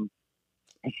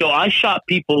so I shot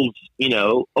people's,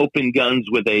 open guns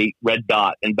with a red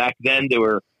dot. And back then they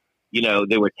were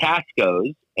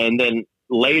Tascos. And then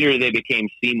later they became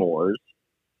Seymours.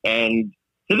 And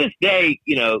to this day,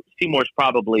 Seymour's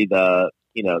probably the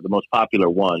most popular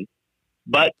one.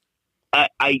 But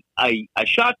I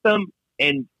shot them,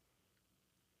 and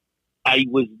I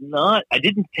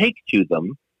didn't take to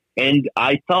them. And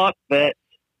I thought that,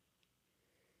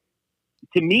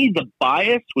 to me, the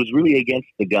bias was really against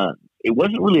the guns. It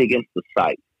wasn't really against the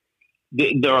sight.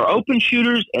 There are open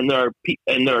shooters, and there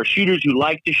are shooters who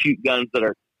like to shoot guns that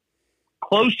are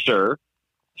closer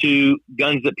to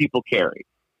guns that people carry.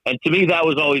 And to me, that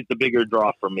was always the bigger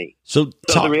draw for me. So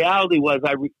the reality was,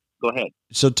 go ahead.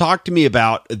 So talk to me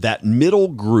about that middle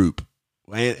group,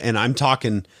 and I'm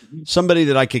talking somebody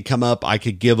that I could come up, I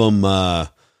could give them,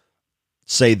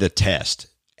 say, the test,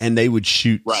 and they would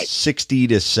shoot 60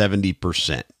 to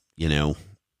 70%.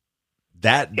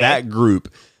 That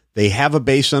group, they have a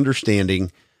base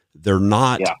understanding. They're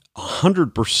not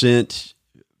 100%.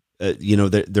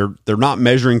 They're not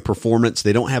measuring performance.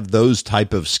 They don't have those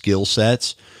type of skill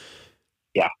sets.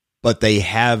 Yeah, but they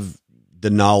have the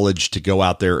knowledge to go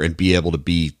out there and be able to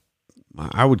be,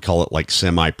 I would call it like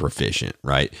semi-proficient,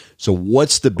 right? So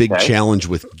what's the big challenge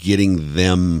with getting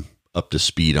them up to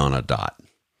speed on a dot?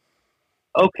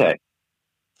 Okay.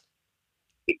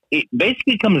 It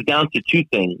basically comes down to two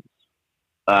things.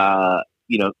 If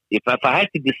I had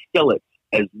to distill it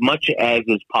as much as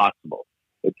is possible,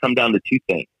 it comes down to two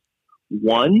things.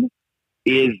 One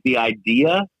is the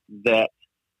idea that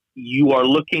you are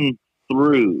looking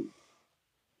through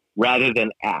rather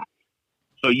than at.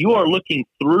 So you are looking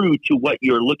through to what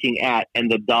you're looking at, and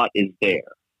the dot is there.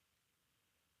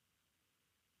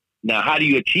 Now, how do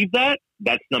you achieve that?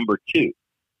 That's number two.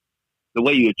 The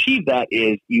way you achieve that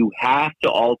is you have to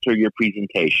alter your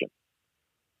presentation.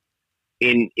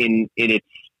 In its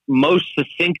most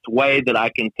succinct way that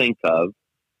I can think of,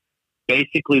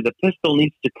 basically the pistol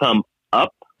needs to come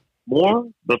up more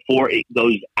before it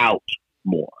goes out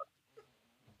more.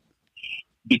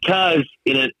 Because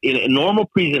in a normal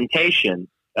presentation,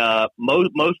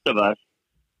 most of us,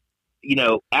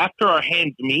 after our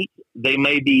hands meet, they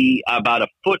may be about a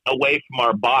foot away from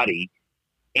our body,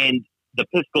 and the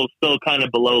pistol is still kind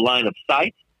of below line of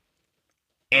sight.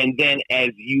 And then as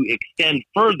you extend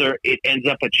further, it ends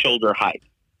up at shoulder height.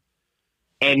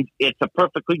 And it's a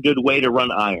perfectly good way to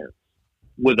run iron.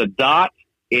 With a dot,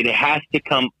 it has to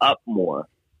come up more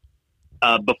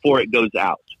before it goes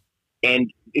out.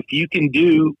 And if you can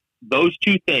do those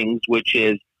two things, which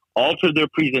is alter their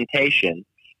presentation,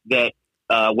 that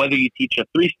whether you teach a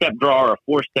 3-step draw or a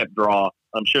 4-step draw,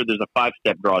 I'm sure there's a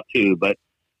 5-step draw too, but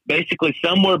basically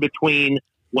somewhere between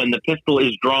when the pistol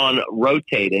is drawn,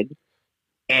 rotated,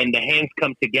 and the hands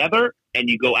come together and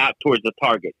you go out towards the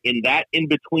target. In that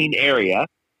in-between area,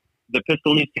 the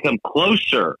pistol needs to come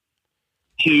closer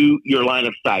to your line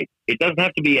of sight. It doesn't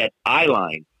have to be at eye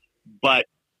line, but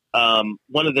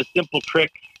one of the simple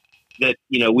tricks that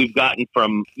we've gotten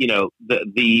from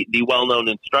the well-known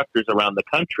instructors around the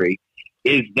country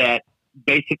is that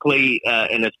basically,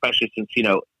 and especially since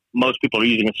most people are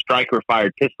using a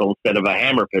striker-fired pistol instead of a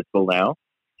hammer pistol now.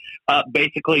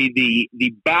 Basically, the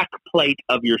back plate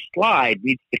of your slide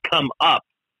needs to come up,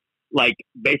 like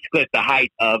basically at the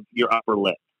height of your upper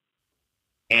lip,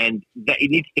 and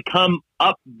it needs to come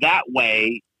up that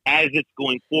way as it's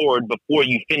going forward before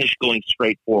you finish going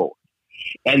straight forward.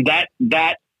 And that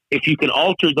if you can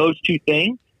alter those two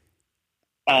things,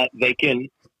 they can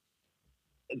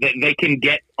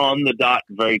get on the dot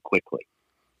very quickly.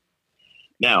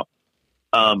 Now,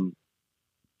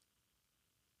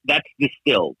 that's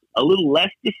distilled. A little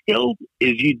less distilled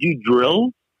is you do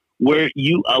drills where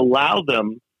you allow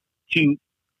them to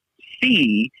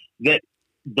see that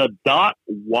the dot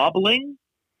wobbling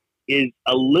is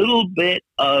a little bit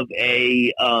of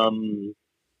a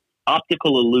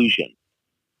optical illusion.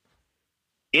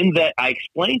 In that, I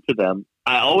explain to them,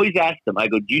 I always ask them, I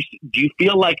go, do you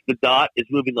feel like the dot is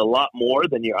moving a lot more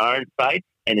than your iron sights?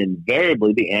 And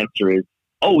invariably the answer is,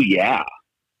 oh yeah.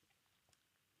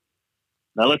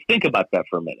 Now let's think about that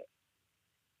for a minute.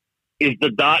 Can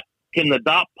the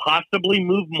dot possibly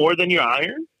move more than your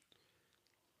iron?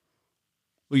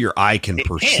 Well, your eye can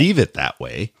perceive it that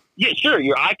way. Yeah, sure.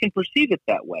 Your eye can perceive it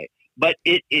that way, but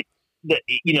your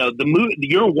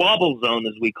wobble zone,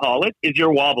 as we call it, is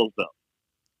your wobble zone.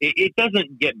 It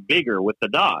doesn't get bigger with the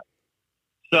dot.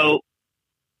 So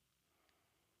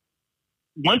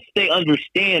once they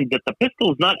understand that the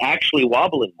pistol is not actually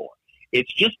wobbling more,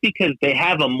 it's just because they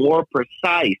have a more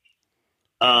precise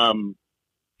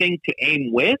thing to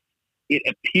aim with, it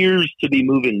appears to be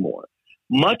moving more.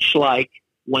 Much like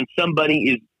when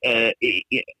somebody is,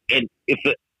 and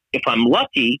if I'm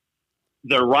lucky,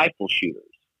 they're rifle shooters.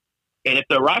 And if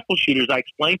they're rifle shooters, I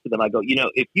explain to them, I go,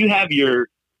 if you have your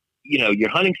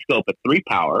hunting scope at 3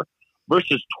 power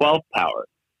versus 12 power,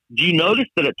 do you notice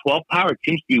that at 12 power, it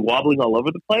seems to be wobbling all over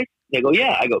the place? They go,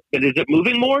 yeah. I go, but is it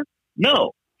moving more?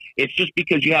 No. It's just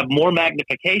because you have more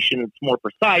magnification, it's more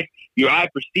precise, your eye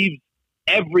perceives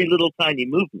every little tiny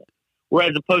movement.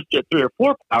 Whereas opposed to 3 or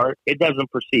 4 power, it doesn't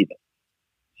perceive it.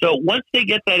 So once they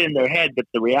get that in their head, that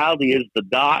the reality is the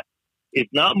dot is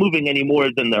not moving any more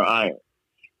than their iron.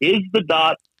 Is the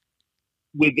dot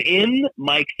within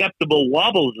my acceptable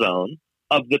wobble zone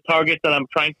of the target that I'm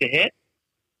trying to hit?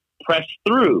 Press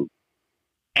through.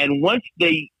 And once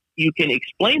you can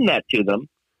explain that to them,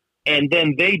 and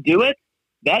then they do it,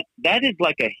 that is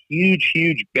like a huge,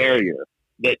 huge barrier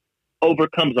that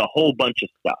overcomes a whole bunch of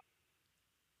stuff.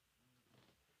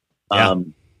 Yeah.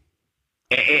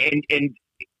 And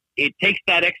it takes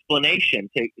that explanation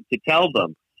to tell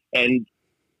them, and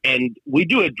we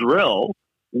do a drill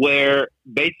where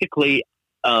basically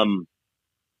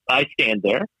I stand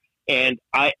there and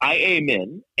I aim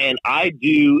in and I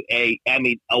do a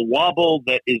wobble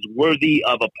that is worthy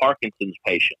of a Parkinson's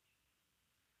patient.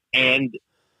 And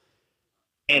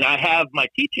I have my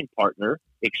teaching partner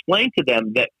explain to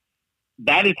them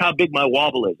that is how big my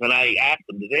wobble is. And I ask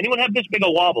them, does anyone have this big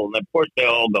a wobble? And of course they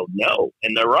all go, no.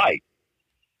 And they're right.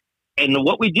 And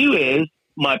what we do is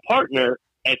my partner,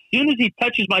 as soon as he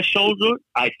touches my shoulder,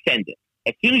 I send it.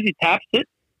 As soon as he taps it,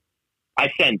 I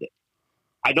send it.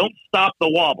 I don't stop the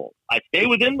wobble. I stay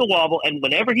within the wobble, and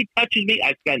whenever he touches me,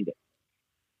 I send it.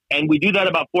 And we do that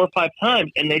about 4 or 5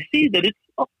 times, and they see that it's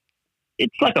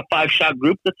like a 5-shot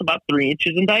group that's about 3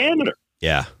 inches in diameter.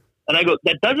 Yeah. And I go,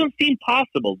 that doesn't seem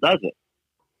possible, does it?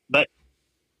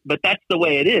 But that's the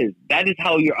way it is. That is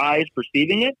how your eye is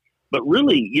perceiving it. But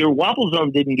really, your wobble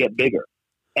zone didn't get bigger.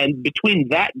 And between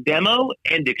that demo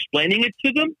and explaining it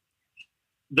to them,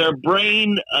 their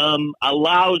brain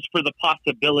allows for the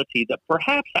possibility that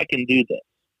perhaps I can do this.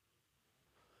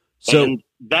 So and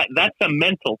that's a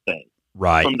mental thing.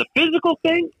 Right. From the physical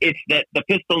thing, it's that the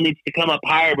pistol needs to come up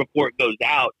higher before it goes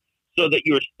out so that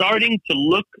you're starting to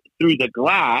look through the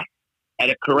glass at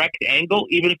a correct angle,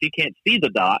 even if you can't see the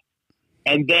dot.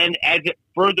 And then as it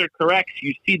further corrects,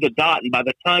 you see the dot. And by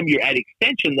the time you're at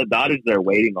extension, the dot is there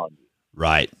waiting on you.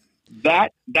 Right.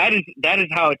 That is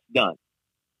how it's done.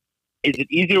 Is it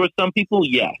easier with some people?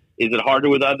 Yes. Is it harder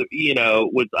with other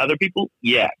people?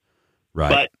 Yes. Right.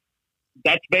 But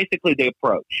that's basically the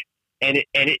approach. And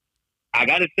I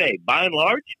got to say, by and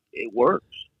large, it works.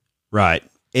 Right.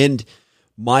 And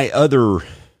my other,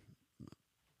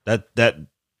 that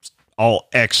all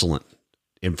excellent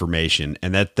information.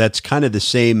 And that's kind of the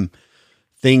same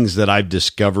things that I've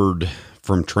discovered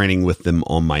from training with them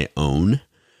on my own.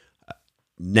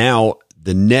 Now,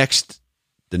 the next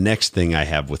thing I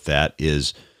have with that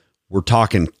is we're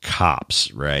talking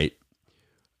cops, right?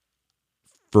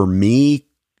 For me,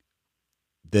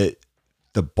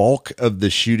 the bulk of the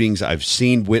shootings I've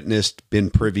seen, witnessed, been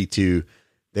privy to,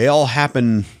 they all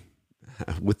happen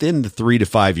within the 3 to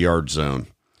 5 yard zone.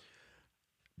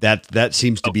 That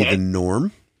seems to be the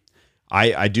norm.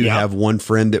 I do have one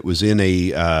friend that was in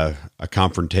a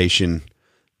confrontation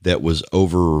that was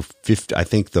over 50. I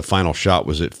think the final shot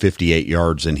was at 58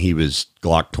 yards, and he was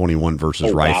Glock 21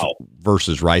 versus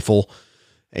rifle,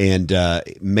 and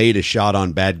made a shot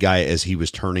on bad guy as he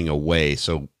was turning away.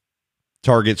 So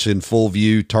target's in full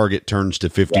view. Target turns to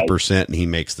 50%, and he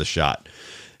makes the shot.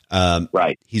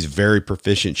 Right. He's a very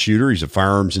proficient shooter. He's a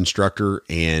firearms instructor,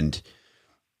 and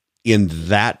in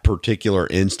that particular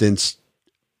instance,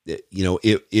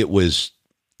 it was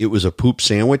a poop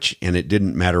sandwich, and it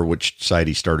didn't matter which side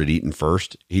he started eating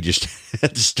first. He just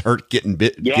had to start getting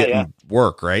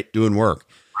work, right? Doing work.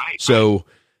 Right. So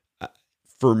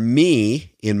for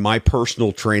me, in my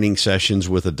personal training sessions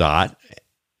with a dot,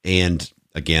 and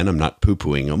again, I'm not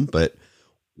poo-pooing them, but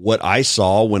what I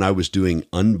saw when I was doing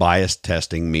unbiased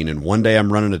testing, meaning one day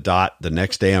I'm running a dot, the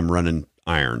next day I'm running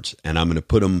irons, and I'm going to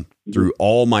put them through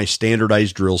all my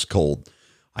standardized drills cold.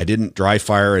 I didn't dry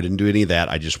fire. I didn't do any of that.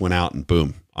 I just went out and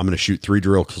boom, I'm going to shoot three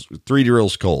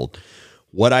drills cold.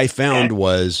 What I found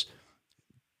was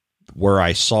where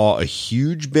I saw a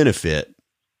huge benefit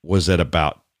was at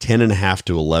about 10.5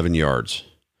 to 11 yards.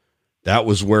 That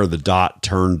was where the dot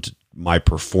turned my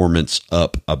performance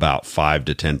up about 5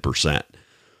 to 10%.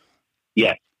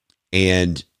 Yeah.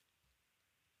 And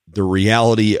the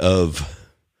reality of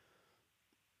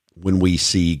when we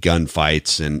see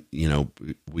gunfights, and,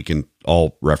 we can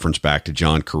all reference back to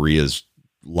John Correa's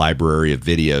library of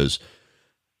videos,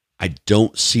 I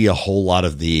don't see a whole lot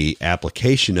of the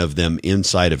application of them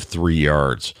inside of 3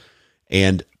 yards.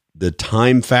 And the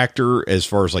time factor, as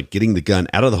far as like getting the gun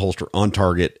out of the holster on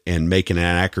target and making an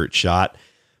accurate shot,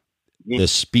 the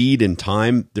speed and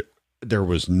time, there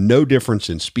was no difference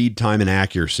in speed, time, and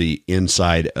accuracy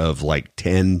inside of like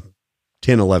 10,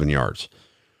 11 yards.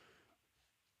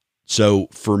 So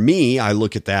for me, I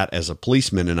look at that as a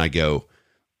policeman and I go,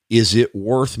 is it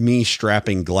worth me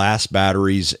strapping glass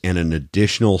batteries and an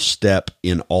additional step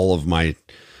in all of my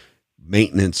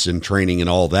maintenance and training and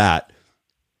all that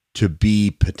to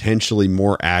be potentially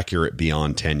more accurate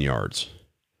beyond 10 yards?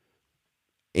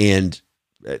 And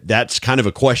that's kind of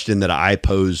a question that I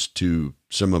pose to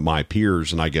some of my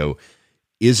peers, and I go,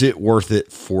 is it worth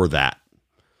it for that?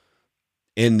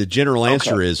 And the general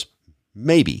answer is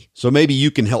maybe. So maybe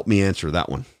you can help me answer that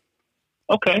one.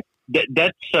 Okay.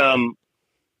 That's a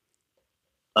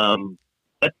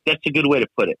good way to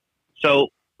put it. So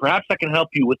perhaps I can help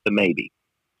you with the maybe.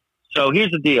 So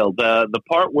here's the deal. The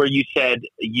part where you said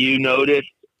you noticed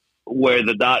where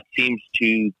the dot seems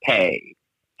to pay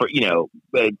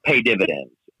pay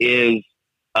dividends is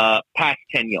past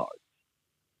 10 yards,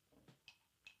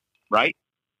 right?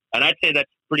 And I'd say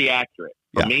that's pretty accurate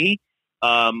for me.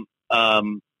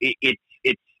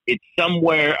 It's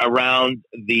somewhere around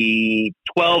the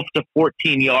 12 to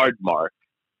 14 yard mark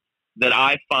that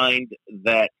I find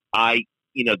that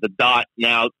the dot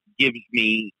now gives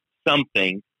me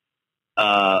something,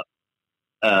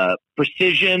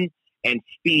 precision and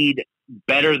speed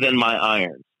better than my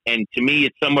irons. And to me,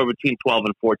 it's somewhere between 12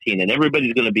 and 14, and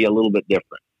everybody's going to be a little bit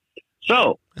different.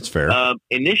 So that's fair.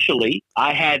 Initially,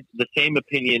 I had the same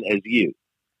opinion as you,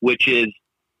 which is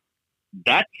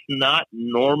that's not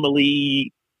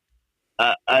normally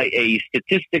a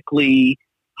statistically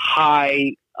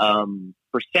high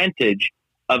percentage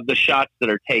of the shots that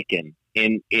are taken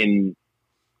in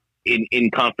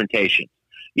confrontation.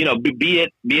 Be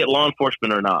it law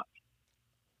enforcement or not,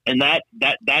 and that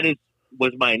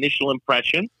was my initial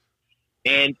impression,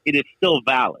 and it is still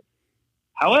valid.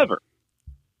 However,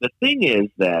 the thing is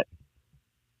that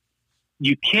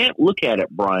you can't look at it,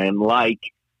 Brian, like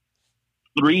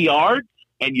 3 yards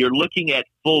and you're looking at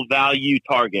full value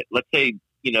target. Let's say,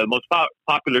 the most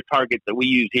popular target that we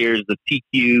use here is the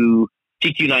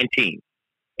TQ19.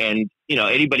 And,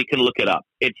 anybody can look it up.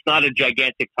 It's not a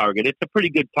gigantic target. It's a pretty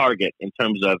good target in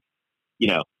terms of,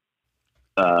 the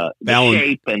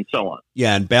shape and so on.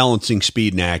 Yeah, and balancing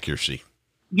speed and accuracy.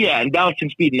 Yeah, and balancing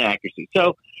speed and accuracy.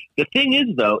 So the thing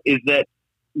is, though, is that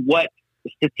what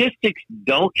statistics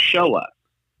don't show us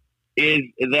is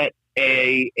that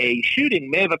a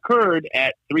shooting may have occurred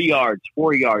at 3 yards,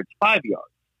 4 yards, 5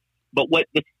 yards. But what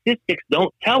the statistics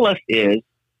don't tell us is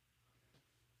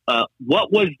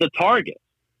what was the target?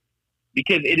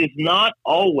 Because it is not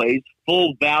always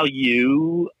full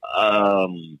value. Let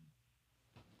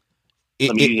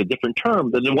me use a different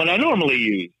term than the one I normally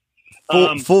use.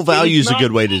 Full value is a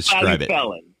good way to describe it.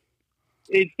 Felon.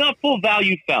 It's not full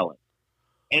value felon.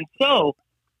 And so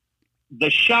the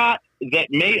shot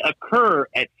that may occur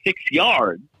at 6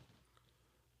 yards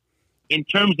in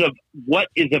terms of what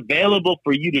is available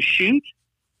for you to shoot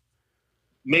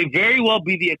may very well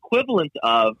be the equivalent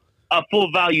of a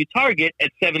full value target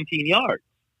at 17 yards.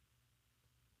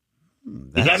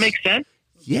 Does that make sense?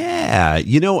 Yeah.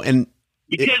 Because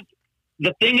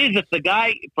the thing is, if the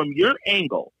guy from your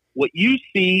angle, what you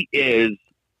see is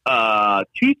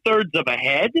 2/3 of a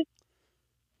head,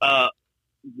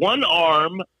 one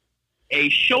arm, a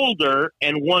shoulder,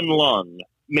 and one lung,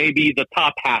 maybe the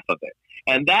top half of it.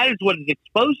 And that is what is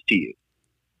exposed to you.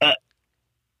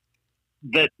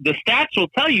 The stats will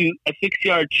tell you a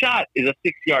 6-yard shot is a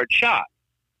 6-yard shot.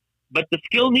 But the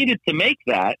skill needed to make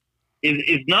that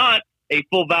is not a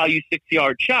full value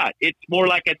 6-yard shot. It's more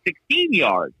like a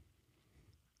 16-yard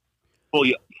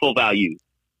full value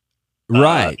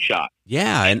shot.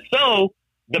 Yeah. And so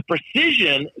the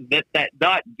precision that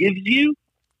dot gives you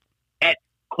at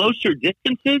closer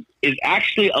distances is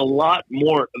actually a lot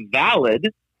more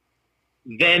valid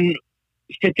than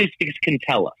statistics can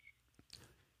tell us.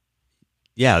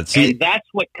 Yeah. And that's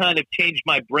what kind of changed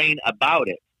my brain about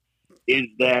it, is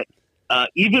that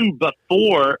even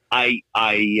before I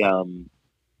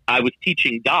was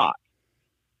teaching dot,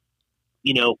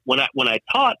 when I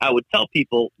taught, I would tell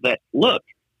people that, look,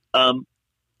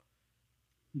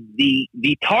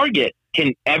 the target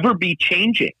can ever be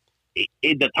changing.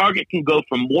 The target can go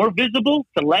from more visible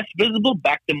to less visible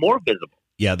back to more visible.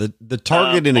 Yeah, the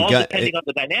target in a gun, depending on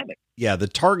the dynamic. Yeah, the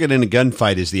target in a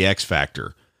gunfight is the X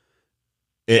factor.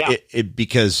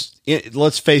 Because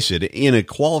let's face it, in a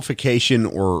qualification,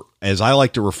 or as I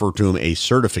like to refer to them, a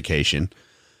certification,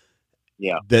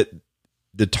 that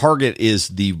the target is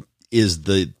the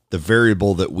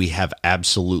variable that we have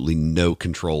absolutely no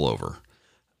control over.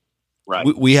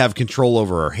 Right. We have control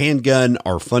over our handgun,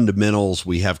 our fundamentals.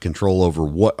 We have control over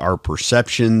what our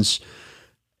perceptions,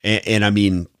 and I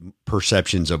mean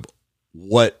perceptions of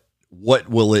what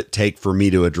will it take for me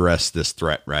to address this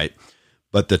threat, right?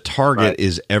 But the target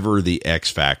is ever the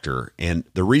X factor. And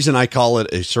the reason I call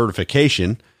it a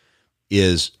certification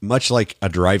is much like a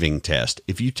driving test.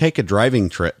 If you take a driving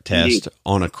test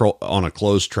on a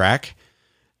closed track,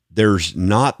 there's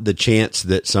not the chance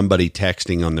that somebody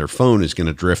texting on their phone is going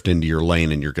to drift into your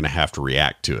lane and you're going to have to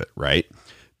react to it, right?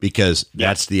 Because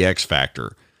that's the X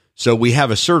factor. So we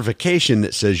have a certification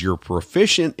that says you're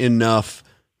proficient enough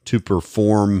to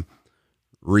perform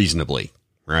reasonably,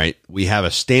 right? We have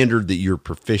a standard that you're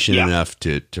proficient enough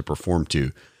to perform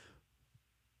to,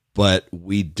 but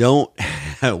we don't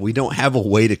have a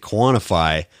way to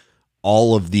quantify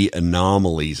all of the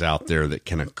anomalies out there that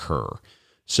can occur.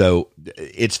 So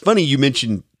it's funny you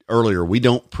mentioned earlier, we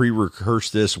don't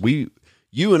pre-rehearse this.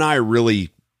 You and I really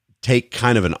take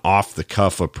kind of an off the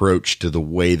cuff approach to the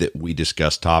way that we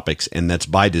discuss topics. And that's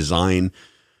by design.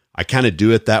 I kind of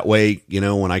do it that way. You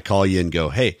know, when I call you and go,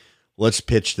 hey, let's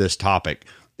pitch this topic.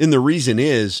 And the reason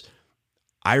is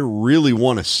I really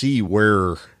want to see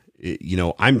where, you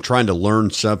know, I'm trying to learn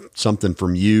something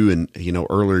from you. And, you know,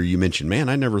 earlier you mentioned, man,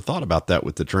 I never thought about that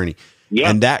with the training. Yeah.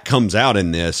 And that comes out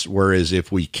in this. Whereas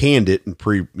if we canned it and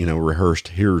rehearsed,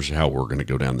 here's how we're going to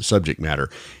go down the subject matter,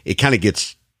 it kind of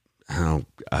gets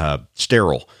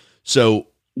sterile. So,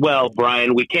 well,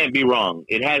 Brian, we can't be wrong.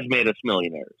 It has made us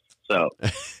millionaires. So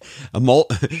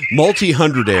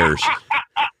multi-hundredaires.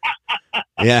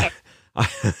 Yeah.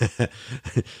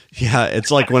 Yeah.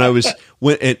 It's like when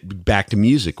I back to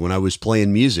music, when I was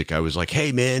playing music, I was like,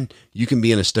 hey man, you can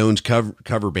be in a Stones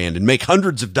cover band and make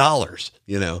hundreds of dollars,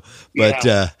 you know, but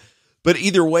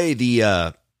either way,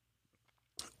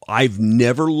 I've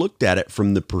never looked at it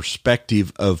from the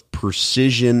perspective of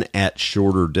precision at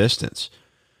shorter distance,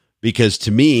 because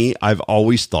to me, I've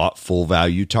always thought full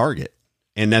value target.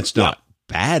 And that's not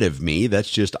bad of me. That's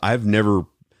just, I've never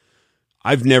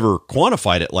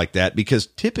quantified it like that, because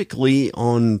typically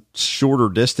on shorter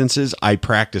distances, I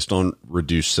practiced on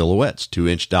reduced silhouettes,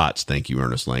 2-inch dots. Thank you,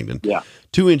 Ernest Langdon. Yeah.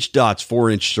 2-inch dots,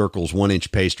 4-inch circles,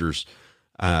 1-inch pasters,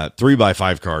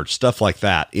 3x5 cards, stuff like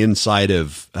that inside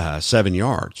of 7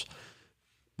 yards.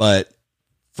 But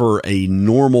for a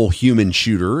normal human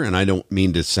shooter, and I don't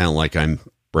mean to sound like I'm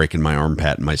breaking my arm,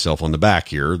 patting myself on the back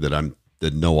here, that I'm the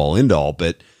know all end all,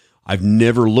 but I've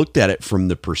never looked at it from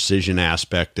the precision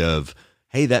aspect of,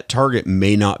 hey, that target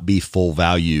may not be full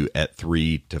value at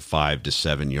 3 to 5 to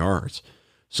 7 yards.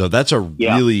 So that's a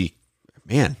really,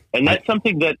 man. And that's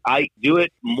something that I do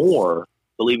it more,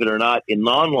 believe it or not, in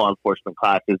non-law enforcement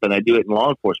classes than I do it in law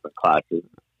enforcement classes,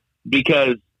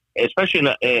 because especially in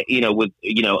a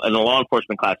law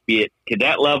enforcement class, be it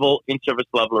cadet level, in-service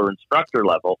level, or instructor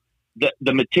level,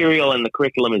 the material and the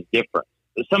curriculum is different.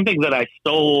 Something that I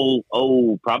stole,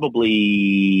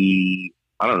 probably,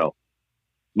 I don't know,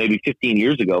 maybe 15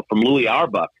 years ago from Louis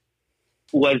Auerbach,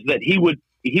 was that he would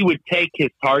take his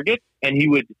targets and he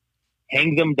would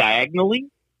hang them diagonally.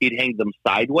 He'd hang them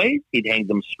sideways. He'd hang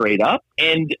them straight up.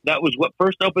 And that was what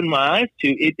first opened my eyes to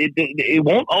it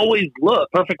won't always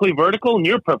look perfectly vertical, and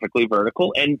you're perfectly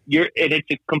vertical, and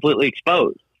it's completely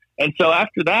exposed. And so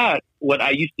after that, what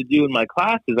I used to do in my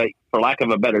classes, for lack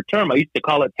of a better term, I used to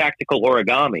call it tactical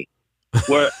origami,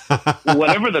 where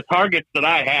whatever the targets that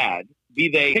I had, be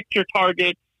they picture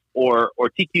targets or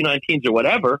TQ-19s or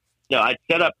whatever, I'd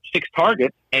set up 6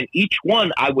 targets, and each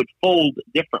one I would fold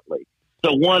differently.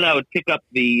 So one, I would pick up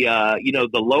the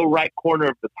low right corner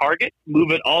of the target,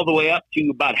 move it all the way up to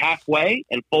about halfway,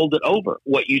 and fold it over.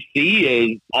 What you see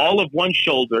is all of one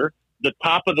shoulder, the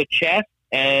top of the chest,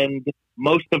 and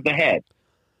most of the head.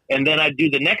 And then I'd do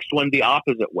the next one the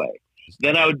opposite way.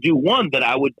 Then I would do one that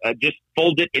I would just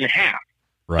fold it in half.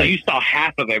 Right. So you saw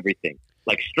half of everything,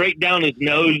 like straight down his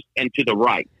nose and to the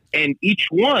right. And each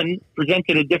one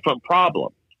presented a different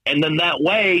problem. And then that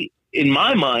way, in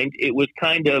my mind, it was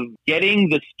kind of getting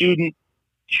the student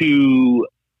to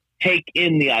take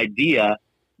in the idea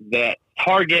that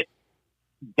target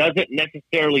doesn't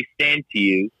necessarily stand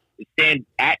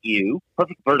at you,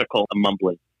 perfect vertical, I'm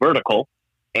mumbling, vertical,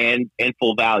 and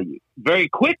full value. Very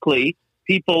quickly,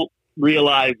 people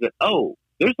realize that,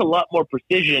 there's a lot more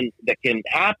precision that can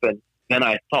happen than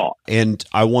I thought. And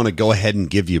I want to go ahead and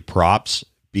give you props,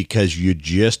 because you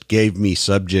just gave me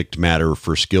subject matter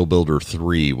for Skill Builder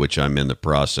 3, which I'm in the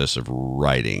process of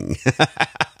writing.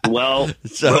 Well,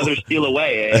 brother, steal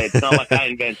away. It's not like I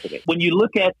invented it. When you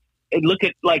look at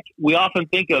like, we often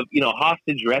think of,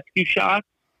 hostage rescue shots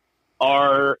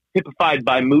are typified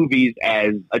by movies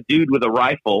as a dude with a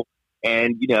rifle,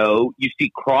 and, you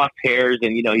see crosshairs,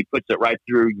 and, he puts it right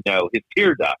through, his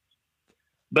tear ducts.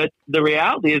 But the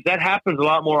reality is that happens a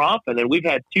lot more often. And we've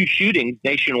had 2 shootings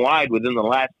nationwide within the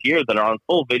last year that are on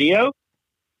full video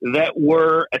that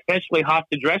were essentially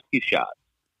hostage rescue shots.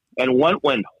 And one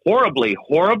went horribly,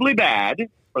 horribly bad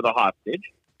for the hostage.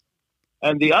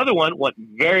 And the other one went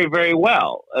very, very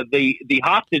well. The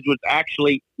hostage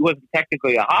he wasn't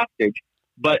technically a hostage,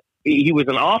 but he was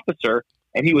an officer,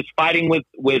 and he was fighting with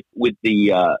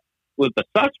the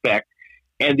suspect.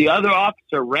 And the other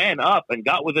officer ran up and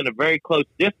got within a very close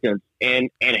distance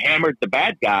and hammered the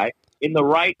bad guy in the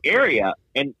right area.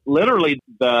 And literally,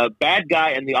 the bad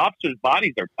guy and the officer's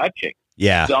bodies are touching.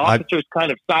 Yeah. The officer's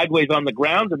kind of sideways on the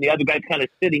ground, and the other guy's kind of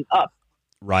sitting up.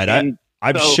 Right.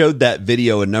 I've showed that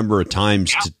video a number of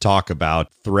times to talk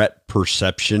about threat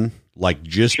perception. Like,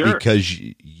 just because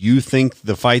you think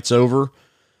the fight's over,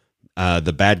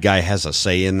 the bad guy has a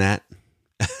say in that.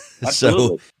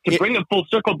 Absolutely. To bring it full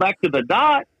circle back to the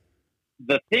dot,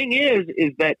 the thing is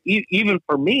that even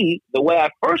for me, the way I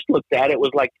first looked at it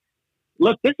was like,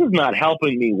 look, this is not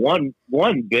helping me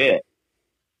one bit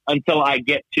until I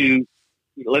get to,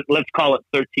 let's call it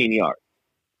 13 yards.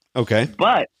 Okay.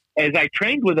 But as I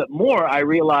trained with it more, I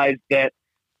realized that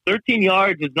 13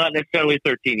 yards is not necessarily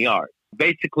 13 yards.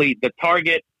 Basically, the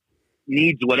target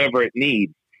needs whatever it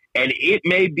needs. And it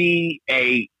may be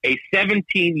a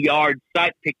 17-yard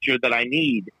sight picture that I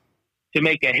need to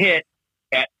make a hit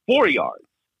at 4 yards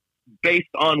based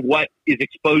on what is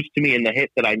exposed to me in the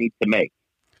hit that I need to make.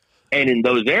 And in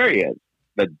those areas,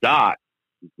 the dot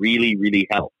really, really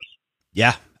helps.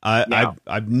 Yeah.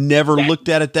 I've never looked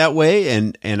at it that way.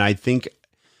 And I think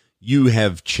you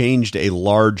have changed a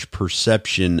large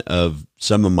perception of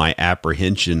some of my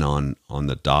apprehension on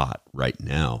the dot right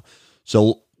now.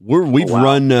 So we've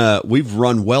run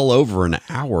well over an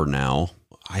hour now.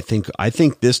 I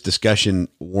think this discussion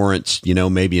warrants,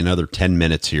 maybe another 10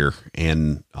 minutes here,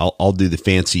 and I'll do the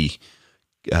fancy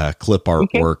clip art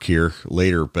work here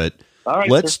later. But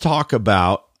let's talk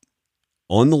about,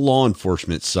 on the law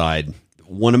enforcement side,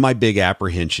 one of my big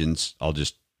apprehensions, I'll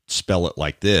just spell it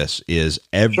like this, is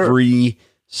every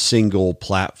single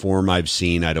platform I've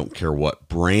seen, I don't care what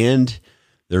brand,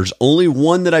 there's only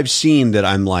one that I've seen that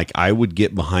I'm like, I would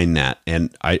get behind that.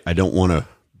 And I don't want to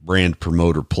brand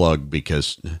promote or plug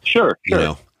because,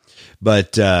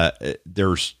 but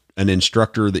there's an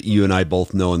instructor that you and I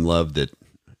both know and love that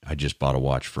I just bought a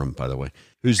watch from, by the way,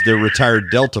 who's the retired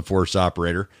Delta Force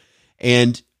operator.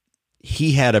 And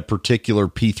he had a particular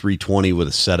P320 with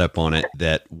a setup on it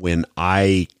that when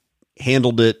I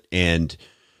handled it and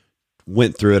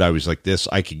went through it, I was like,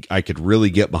 I could really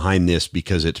get behind this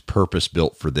because it's purpose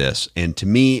built for this. And to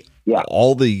me,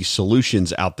 all the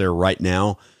solutions out there right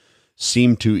now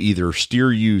seem to either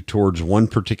steer you towards one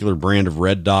particular brand of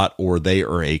red dot, or they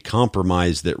are a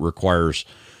compromise that requires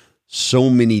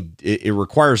it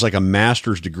requires like a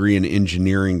master's degree in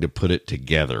engineering to put it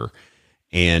together.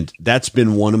 And that's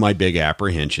been one of my big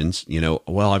apprehensions.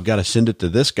 I've got to send it to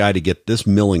this guy to get this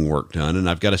milling work done, and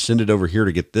I've got to send it over here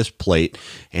to get this plate.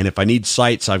 And if I need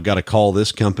sights, I've got to call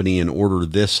this company and order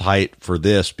this height for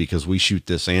this because we shoot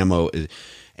this ammo.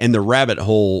 And the rabbit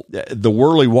hole, the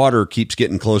whirly water keeps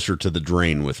getting closer to the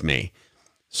drain with me.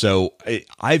 So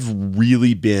I've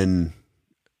really been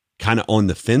kind of on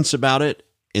the fence about it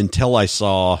until I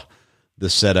saw the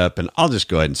setup, and I'll just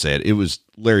go ahead and say it. It was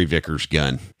Larry Vickers'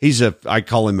 gun. I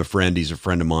call him a friend. He's a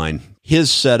friend of mine. His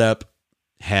setup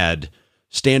had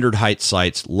standard height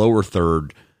sights, lower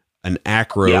third, an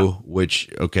acro, which,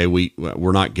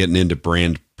 we're not getting into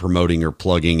brand promoting or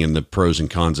plugging and the pros and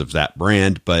cons of that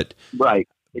brand, but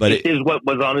it is what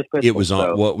was on his pistol. It was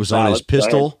on what was on his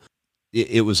pistol.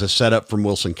 It was a setup from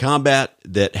Wilson Combat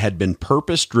that had been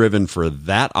purpose driven for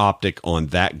that optic on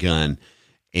that gun.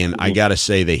 And I got to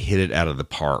say, they hit it out of the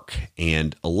park.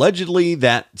 And allegedly,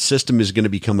 that system is going to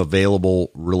become available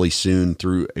really soon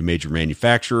through a major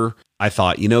manufacturer. I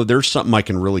thought, there's something I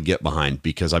can really get behind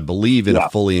because I believe in a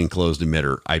fully enclosed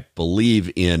emitter. I believe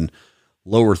in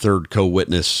lower third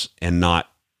co-witness and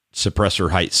not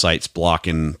suppressor height sights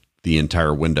blocking the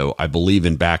entire window. I believe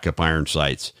in backup iron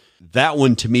sights. That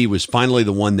one to me was finally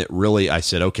the one that really I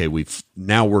said, okay,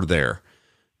 now we're there.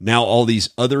 Now all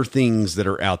these other things that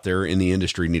are out there in the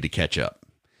industry need to catch up.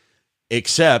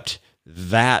 Except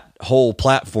that whole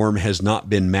platform has not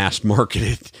been mass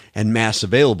marketed and mass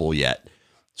available yet.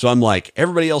 So I'm like,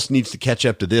 everybody else needs to catch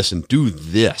up to this and do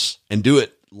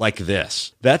it like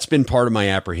this. That's been part of my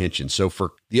apprehension. So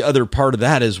for the other part of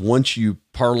that is once you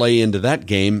parlay into that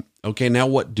game, okay, now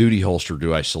what duty holster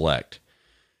do I select?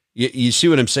 You see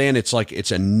what I'm saying? It's like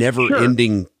it's a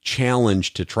never-ending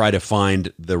challenge to try to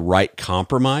find the right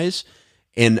compromise.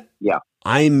 And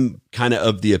I'm kind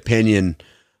of the opinion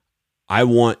I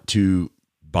want to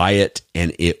buy it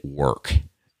and it work.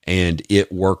 And it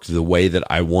worked the way that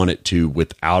I want it to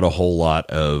without a whole lot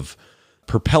of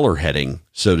propeller heading,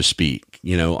 so to speak.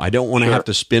 I don't want to have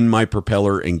to spin my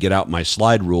propeller and get out my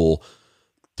slide rule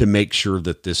to make sure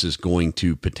that this is going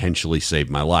to potentially save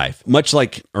my life. Much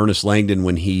like Ernest Langdon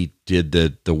when he did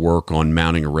the work on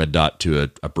mounting a red dot to a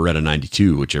Beretta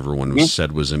 92, which everyone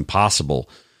said was impossible.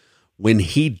 When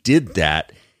he did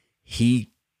that, he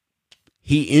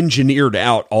engineered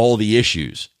out all the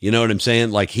issues. You know what I'm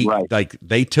saying? Like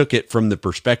they took it from the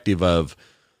perspective of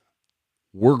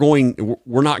we're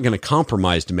not going to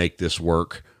compromise to make this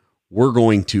work. We're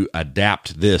going to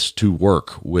adapt this to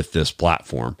work with this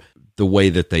platform. The way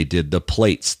that they did the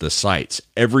plates, the sights,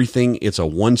 everything. It's a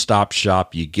one-stop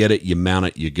shop. You get it, you mount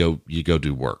it, you go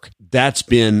do work. That's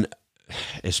been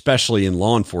especially in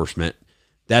law enforcement,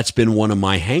 that's been one of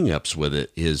my hangups with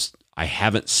it is I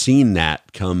haven't seen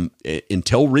that come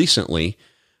until recently.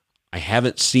 I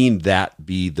haven't seen that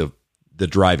be the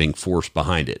driving force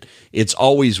behind it. It's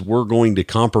always we're going to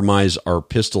compromise our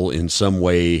pistol in some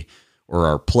way or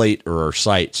our plate or our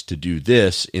sights to do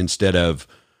this instead of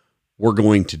we're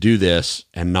going to do this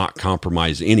and not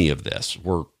compromise any of this.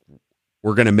 We're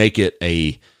going to make it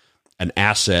an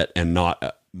asset and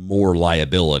not more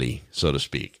liability, so to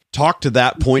speak. Talk to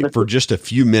that point for just a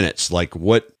few minutes. Like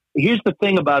what? Here's the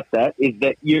thing about that is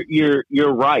that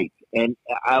you're right, and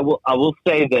I will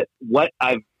say that what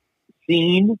I've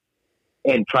seen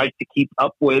and tried to keep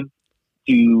up with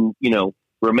to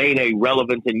remain a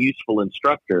relevant and useful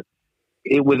instructor,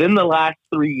 within the last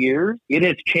 3 years, it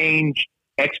has changed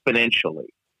exponentially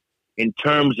in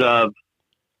terms of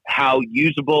how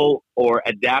usable or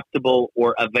adaptable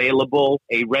or available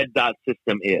a red dot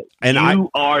system is. And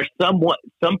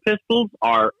some pistols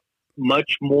are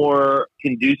much more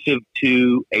conducive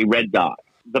to a red dot.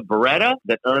 The Beretta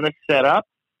that Ernest set up,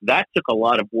 that took a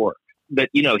lot of work. But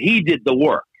he did the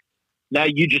work. Now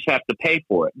you just have to pay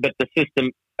for it. But the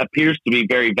system appears to be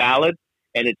very valid,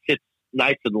 and it sits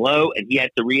nice and low, and he had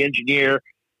to re-engineer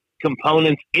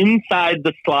components inside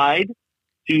the slide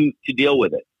to deal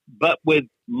with it. But with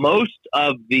most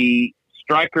of the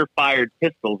striker-fired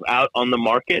pistols out on the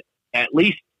market, at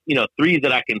least 3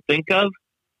 that I can think of,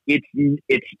 it's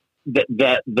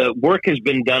the work has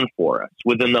been done for us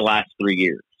within the last 3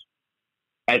 years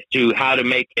as to how to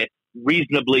make it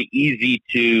reasonably easy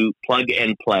to plug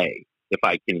and play, if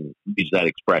I can use that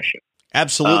expression.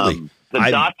 Absolutely.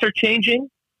 The dots are changing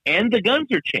and the guns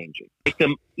are changing. Make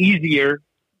them easier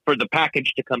for the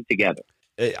package to come together.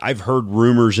 I've heard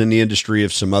rumors in the industry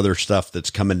of some other stuff that's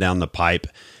coming down the pipe.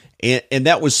 And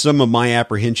that was some of my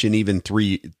apprehension even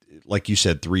 3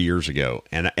 years ago.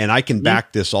 And I can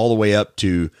back this all the way up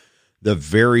to the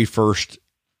very first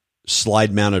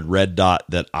slide mounted red dot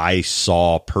that I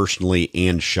saw personally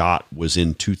and shot was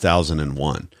in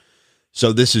 2001.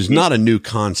 So this is not a new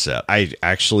concept. I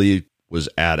actually was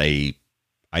at a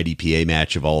IDPA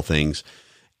match of all things,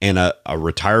 and a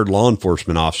retired law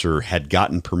enforcement officer had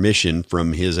gotten permission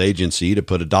from his agency to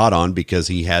put a dot on because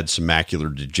he had some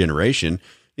macular degeneration.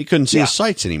 He couldn't see his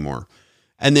sights anymore.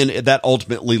 And then that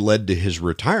ultimately led to his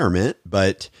retirement,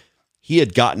 but he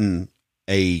had gotten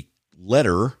a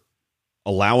letter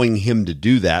allowing him to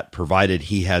do that, provided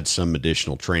he had some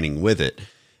additional training with it.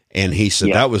 And he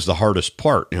said that was the hardest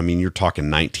part. I mean, you're talking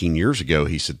 19 years ago.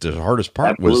 He said the hardest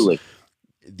part was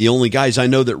the only guys I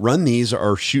know that run these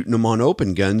are shooting them on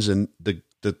open guns, and the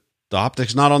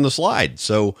optic's not on the slide.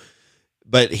 So,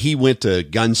 but he went to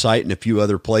Gunsight and a few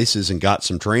other places and got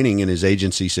some training, and his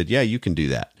agency said, yeah, you can do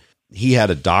that. He had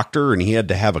a doctor and he had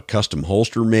to have a custom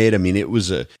holster made. I mean, it was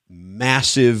a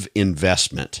massive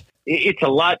investment. It's a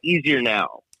lot easier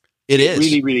now. It is. It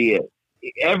really, really is.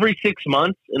 Every 6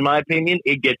 months, in my opinion,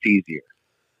 it gets easier.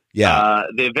 Yeah.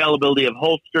 The availability of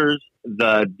holsters,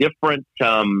 the different,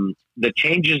 the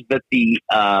changes that the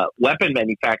weapon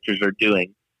manufacturers are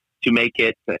doing to make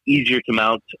it easier to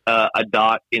mount a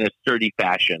dot in a sturdy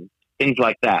fashion, things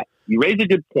like that. You raise a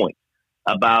good point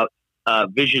about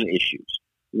vision issues.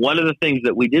 One of the things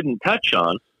that we didn't touch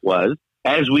on was,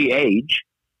 as we age,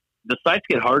 the sights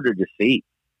get harder to see.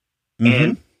 Mm-hmm.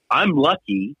 And I'm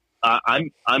lucky.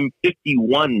 I'm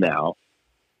 51 now,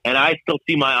 and I still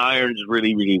see my irons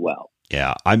really, really well.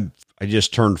 Yeah, I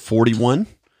just turned 41,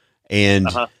 and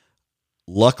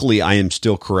luckily I am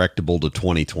still correctable to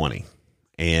 20/20.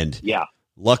 And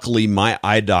luckily my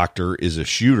eye doctor is a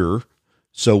shooter,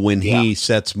 so when he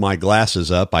sets my glasses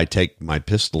up, I take my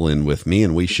pistol in with me,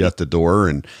 and we shut the door,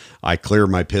 and I clear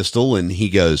my pistol, and he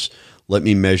goes, let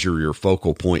me measure your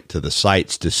focal point to the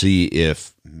sights to see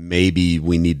if maybe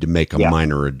we need to make a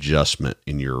minor adjustment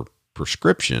in your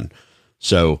prescription.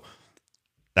 So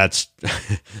that's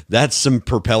some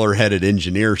propeller headed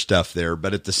engineer stuff there.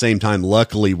 But at the same time,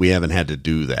 luckily we haven't had to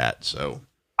do that. So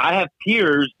I have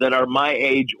peers that are my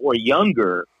age or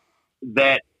younger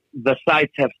that the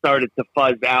sights have started to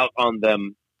fuzz out on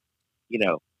them,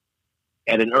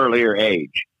 at an earlier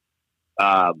age,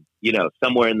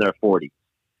 somewhere in their 40s.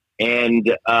 And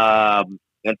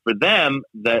for them,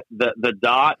 the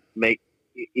dot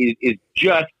is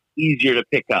just easier to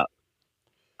pick up.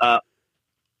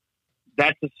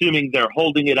 That's assuming they're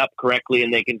holding it up correctly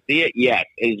and they can see it. Yes,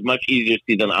 it is much easier to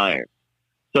see than iron.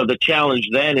 So the challenge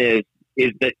then is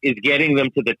getting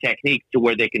them to the technique to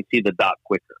where they can see the dot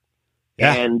quicker.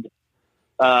 Yeah. And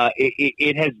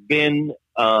it has been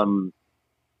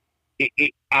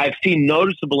I've seen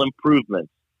noticeable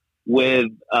improvements with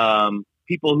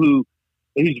people who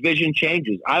whose vision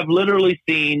changes. I've literally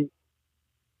seen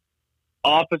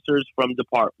officers from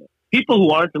departments. People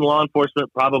who aren't in law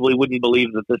enforcement probably wouldn't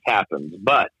believe that this happens,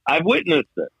 but I've witnessed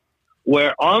it,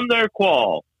 where on their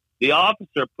call, the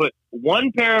officer put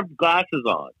one pair of glasses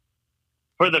on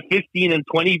for the 15 and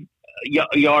 20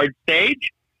 yard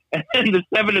stage, and then the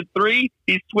 7 and 3,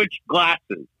 he switched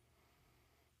glasses.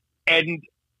 And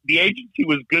the agency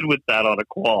was good with that on a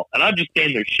call. And I'm just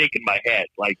standing there shaking my head,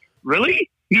 like, really?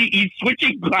 He's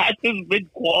switching glasses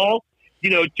mid-call,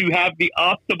 to have the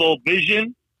optimal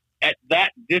vision at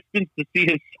that distance to see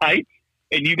his sights,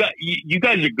 and you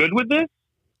guys are good with this?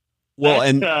 Well,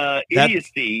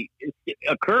 idiocy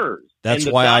occurs. That's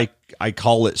why I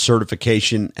call it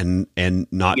certification and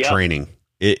not training.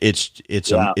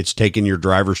 It's taking your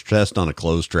driver's test on a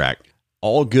closed track.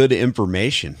 All good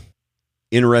information.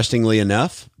 Interestingly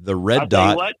enough, the red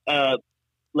dot.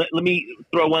 Let me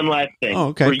throw one last thing. Oh,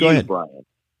 okay, for go you, ahead, Brian,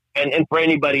 and for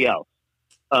anybody else.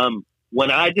 When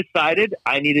I decided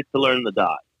I needed to learn the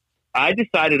dot,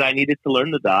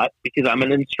 because I'm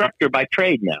an instructor by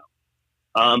trade now.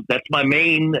 That's my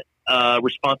main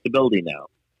responsibility now.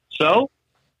 So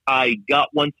I got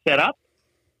one set up.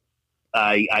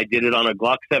 I did it on a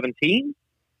Glock 17,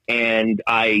 and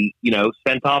I,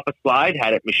 sent off a slide,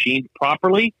 had it machined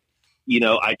properly.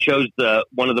 I chose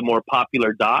one of the more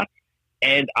popular dots,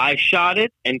 and I shot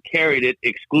it and carried it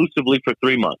exclusively for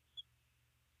 3 months.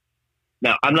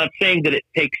 Now, I'm not saying that it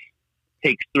takes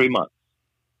 3 months.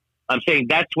 I'm saying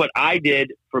that's what I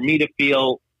did for me to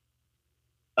feel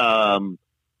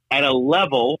at a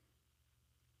level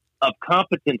of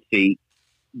competency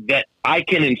that I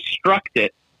can instruct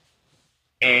it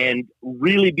and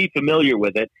really be familiar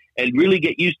with it and really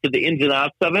get used to the ins and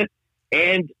outs of it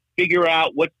and figure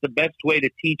out what's the best way to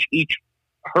teach each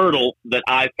hurdle that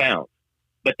I found.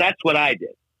 But that's what I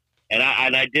did. And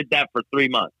I did that for 3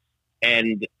 months.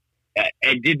 And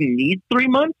I didn't need 3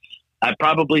 months. I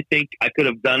probably think I could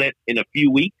have done it in a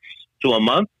few weeks to a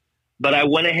month, but I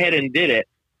went ahead and did it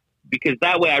because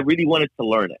that way I really wanted to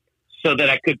learn it so that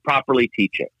I could properly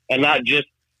teach it and not just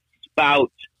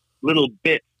spout little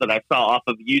bits that I saw off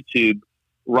of YouTube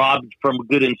robbed from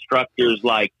good instructors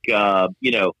like,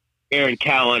 Aaron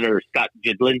Cowan or Scott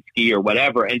Jedlinski or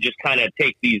whatever, and just kind of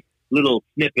take these little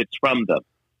snippets from them.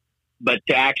 But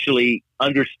to actually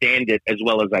understand it as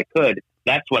well as I could,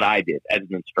 that's what I did as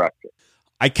an instructor.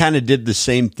 I kind of did the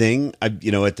same thing. At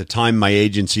the time, my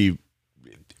agency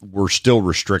were still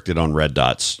restricted on red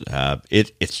dots.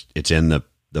 It's in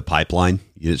the pipeline,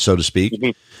 so to speak.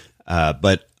 Mm-hmm.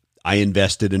 But I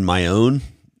invested in my own.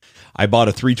 I bought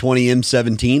a 320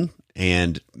 M17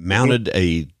 and mounted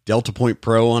a Delta Point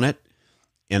Pro on it.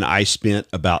 And I spent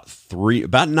about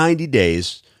 90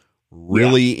 days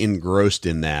really engrossed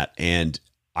in that. And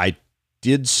I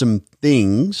did some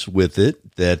things with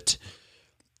it that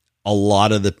a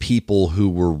lot of the people who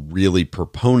were really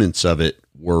proponents of it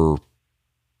were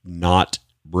not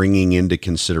bringing into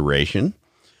consideration.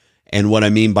 And what I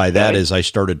mean by that is I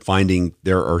started finding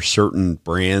there are certain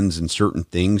brands and certain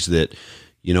things that,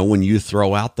 when you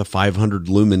throw out the 500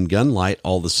 lumen gun light,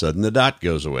 all of a sudden the dot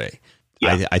goes away.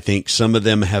 Yeah. I think some of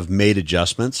them have made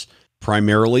adjustments.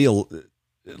 Primarily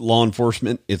law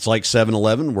enforcement, it's like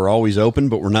 7-Eleven. We're always open,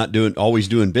 but we're not always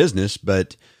doing business.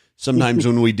 But sometimes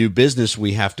when we do business,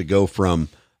 we have to go from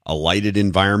a lighted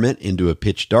environment into a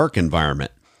pitch dark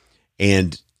environment.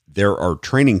 And there are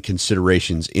training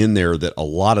considerations in there that a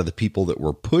lot of the people that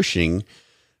were pushing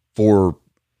for,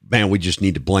 we just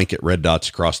need to blanket red dots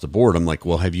across the board. I'm like,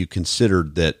 well, have you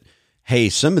considered that, hey,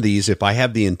 some of these, if I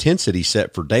have the intensity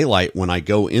set for daylight, when I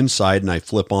go inside and I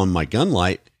flip on my gun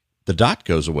light, the dot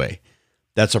goes away.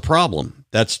 That's a problem.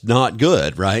 That's not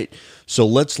good, right? So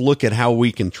let's look at how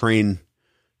we can train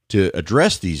to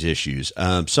address these issues.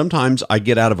 Sometimes I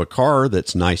get out of a car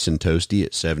that's nice and toasty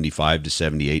at 75 to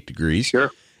 78 degrees.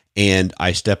 Sure. And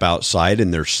I step outside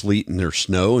and there's sleet and there's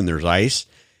snow and there's ice.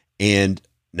 And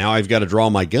now I've got to draw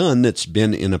my gun that's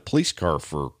been in a police car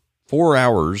for 4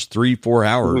 hours, 3-4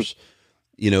 hours,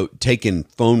 taking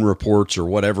phone reports or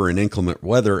whatever in inclement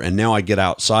weather. And now I get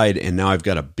outside and now I've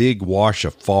got a big wash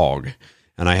of fog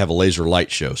and I have a laser light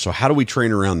show. So how do we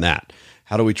train around that?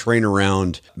 How do we train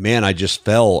around, I just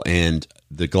fell and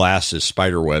the glass is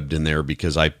spiderwebbed in there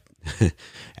because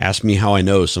ask me how I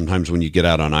know. Sometimes when you get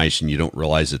out on ice and you don't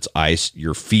realize it's ice,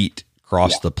 your feet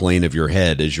cross the plane of your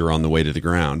head as you're on the way to the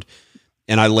ground.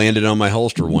 And I landed on my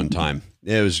holster one time.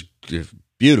 It was a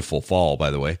beautiful fall,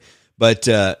 by the way, but,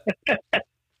 and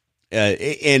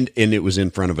it was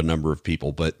in front of a number of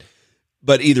people, but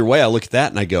either way, I look at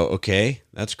that and I go, okay,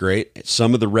 that's great.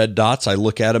 Some of the red dots, I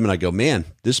look at them and I go, man,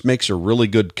 this makes a really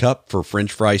good cup for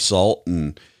French fry salt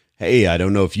and hey, I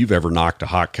don't know if you've ever knocked a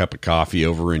hot cup of coffee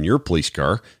over in your police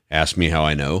car. Ask me how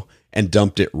I know, and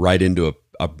dumped it right into a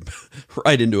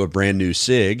right into a brand new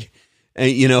SIG.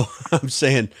 And I'm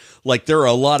saying, like, there are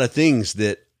a lot of things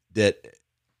that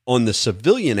on the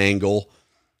civilian angle,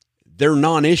 they're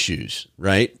non-issues,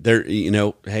 right? They're,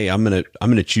 hey, I'm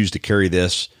gonna choose to carry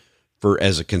this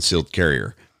as a concealed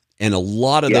carrier, and a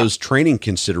lot of those training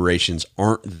considerations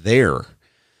aren't there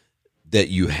that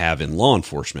you have in law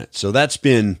enforcement. So that's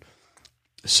been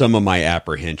some of my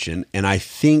apprehension. And I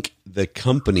think the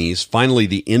companies, finally,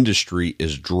 the industry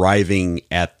is driving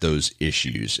at those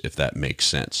issues, if that makes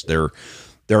sense.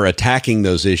 They're attacking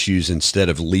those issues instead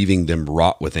of leaving them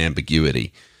wrought with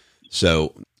ambiguity.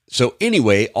 So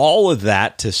anyway, all of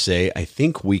that to say, I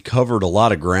think we covered a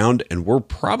lot of ground, and we're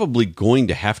probably going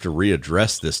to have to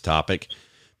readdress this topic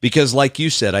because, like you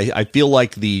said, I feel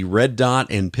like the red dot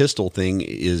and pistol thing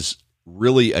is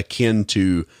really akin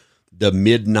to the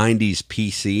mid-90s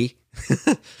PC,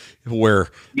 where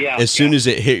as soon as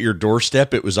it hit your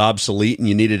doorstep, it was obsolete and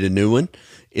you needed a new one.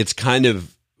 It's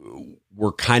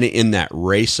we're kind of in that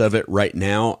race of it right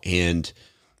now, and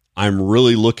I'm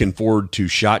really looking forward to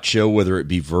SHOT Show, whether it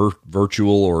be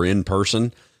virtual or in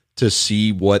person, to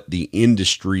see what the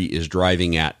industry is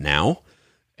driving at now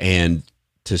and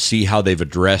to see how they've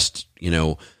addressed,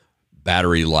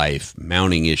 battery life,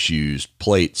 mounting issues,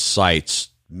 plates, sights,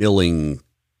 milling,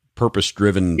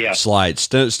 purpose-driven slides,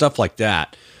 stuff like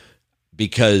that.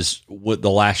 Because with the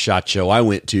last SHOT Show I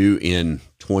went to in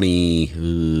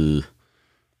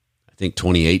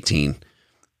 2018,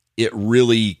 it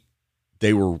really,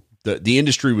 the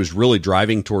industry was really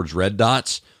driving towards red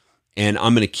dots. And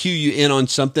I'm going to cue you in on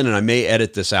something, and I may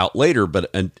edit this out later,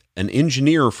 but an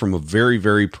engineer from a very,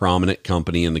 very prominent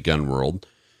company in the gun world,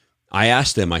 I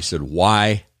asked them, I said,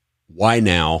 why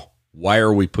now? Why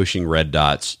are we pushing red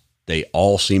dots? They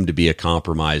all seem to be a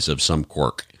compromise of some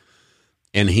quirk.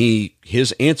 And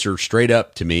his answer straight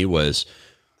up to me was,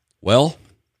 well,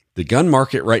 the gun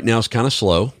market right now is kind of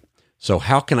slow. So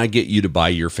how can I get you to buy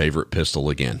your favorite pistol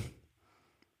again?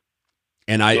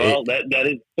 And that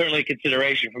is certainly a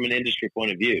consideration from an industry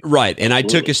point of view. Right. And I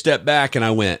took a step back and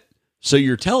I went, so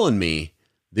you're telling me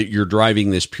that you're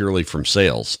driving this purely from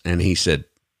sales? And he said,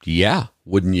 yeah,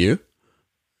 wouldn't you?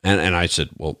 And I said,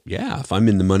 well, yeah, if I'm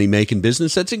in the money-making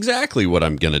business, that's exactly what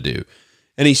I'm going to do.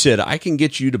 And he said, I can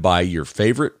get you to buy your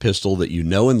favorite pistol that you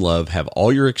know and love, have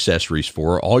all your accessories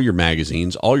for, all your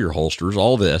magazines, all your holsters,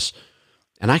 all this,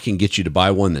 and I can get you to buy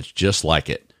one that's just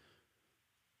like it.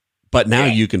 But now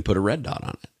you can put a red dot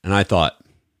on it. And I thought,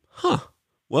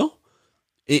 well,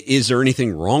 is there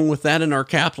anything wrong with that in our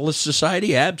capitalist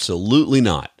society? Absolutely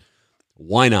not.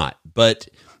 Why not? But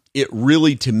it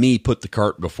really, to me, put the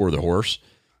cart before the horse.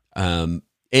 And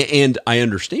I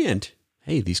understand,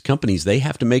 hey, these companies, they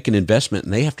have to make an investment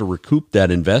and they have to recoup that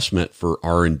investment for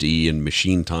R&D and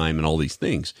machine time and all these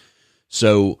things.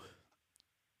 So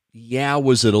yeah,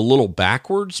 was it a little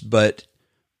backwards? But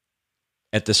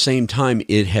at the same time,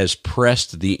 it has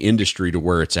pressed the industry to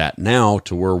where it's at now,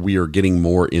 to where we are getting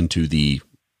more into the,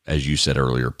 as you said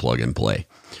earlier, plug and play.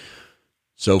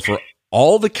 So for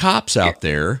all the cops out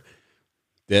there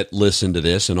that listen to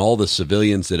this and all the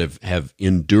civilians that have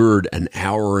endured an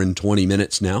hour and 20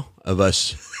 minutes now of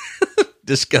us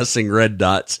discussing red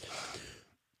dots,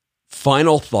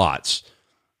 final thoughts,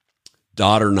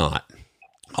 dot or not?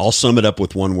 I'll sum it up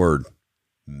with one word: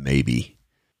 maybe.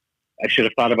 I should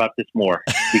have thought about this more,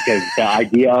 because the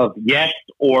idea of yes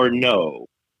or no,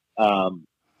 I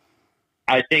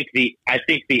think the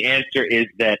answer is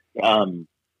that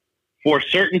for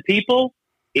certain people,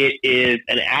 it is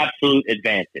an absolute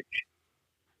advantage.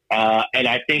 And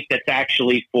I think that's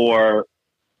actually for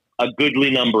a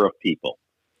goodly number of people.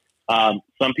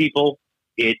 Some people,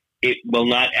 it will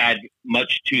not add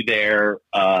much to their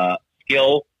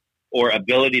skill or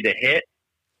ability to hit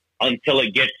until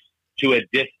it gets to a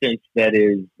distance that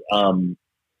is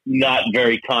not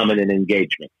very common in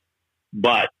engagement.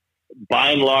 But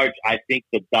by and large, I think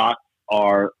the dots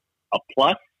are a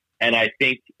plus, and I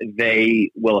think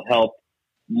they will help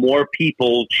more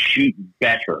people shoot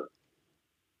better.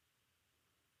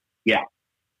 Yeah,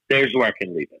 there's where I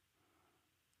can leave it.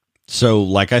 So,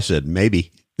 like I said,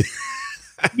 maybe.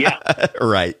 Yeah,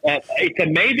 right. It's a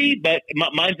maybe, but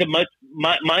mine is a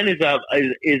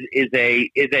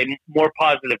more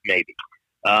positive maybe.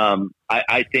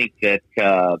 I think that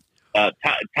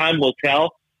time will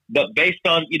tell, but based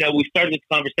on we started this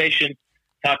conversation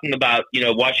talking about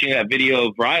watching that video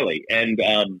of Riley, and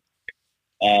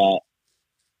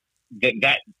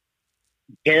that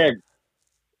there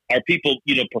are people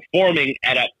performing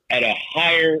at a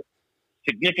higher,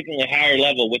 significantly higher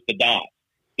level with the dots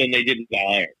than they did with the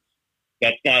irons.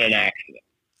 That's not an accident.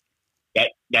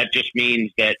 That just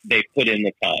means that they put in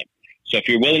the time. So if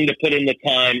you're willing to put in the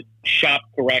time, shop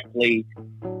correctly,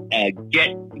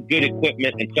 get good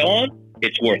equipment, and so on,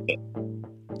 it's worth it.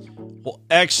 Well,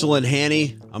 excellent,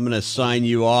 Hany. I'm going to sign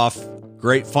you off.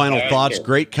 Great final thoughts. Sir.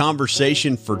 Great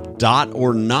conversation for Dot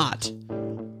or Not.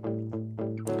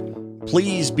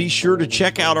 Please be sure to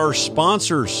check out our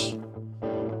sponsors,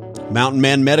 Mountain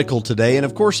Man Medical today, and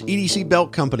of course, EDC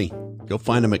Belt Company. Go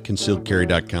find them at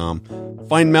concealedcarry.com.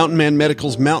 Find Mountain Man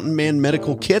Medical's Mountain Man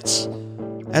Medical kits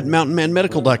at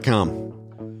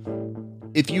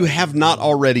mountainmanmedical.com. If you have not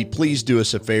already, please do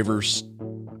us a favor.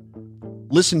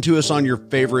 Listen to us on your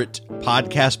favorite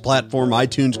podcast platform,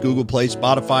 iTunes, Google Play,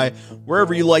 Spotify,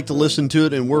 wherever you like to listen to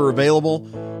it, and we're available.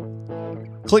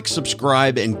 Click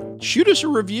subscribe and shoot us a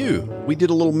review. We did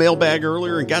a little mailbag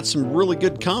earlier and got some really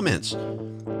good comments.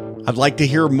 I'd like to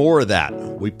hear more of that.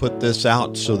 We put this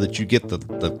out so that you get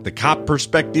the cop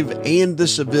perspective and the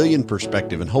civilian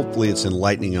perspective, and hopefully it's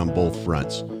enlightening on both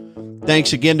fronts.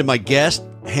 Thanks again to my guest,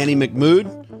 Hany Mahmoud,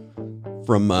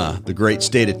 from the great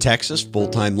state of Texas,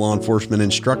 full-time law enforcement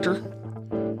instructor.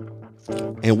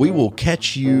 And we will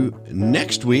catch you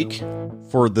next week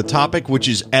for the topic, which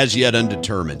is as yet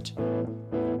undetermined.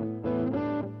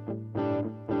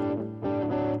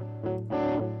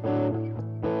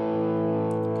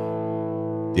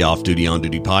 The Off Duty On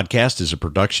Duty podcast is a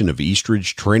production of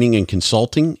Eastridge Training and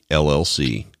Consulting,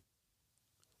 LLC.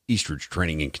 Eastridge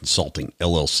Training and Consulting,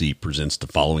 LLC presents the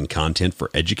following content for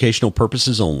educational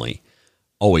purposes only.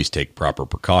 Always take proper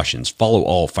precautions, follow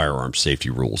all firearms safety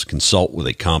rules, consult with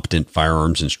a competent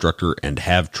firearms instructor, and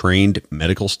have trained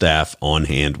medical staff on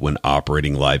hand when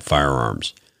operating live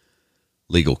firearms.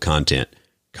 Legal content,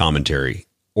 commentary,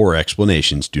 or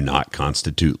explanations do not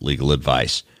constitute legal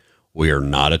advice. We are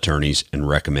not attorneys and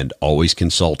recommend always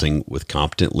consulting with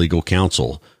competent legal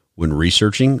counsel when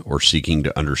researching or seeking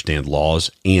to understand laws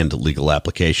and legal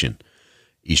application.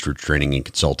 Eastridge Training and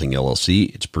Consulting,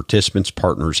 LLC, its participants,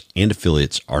 partners, and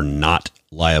affiliates are not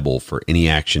liable for any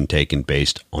action taken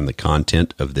based on the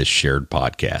content of this shared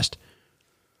podcast.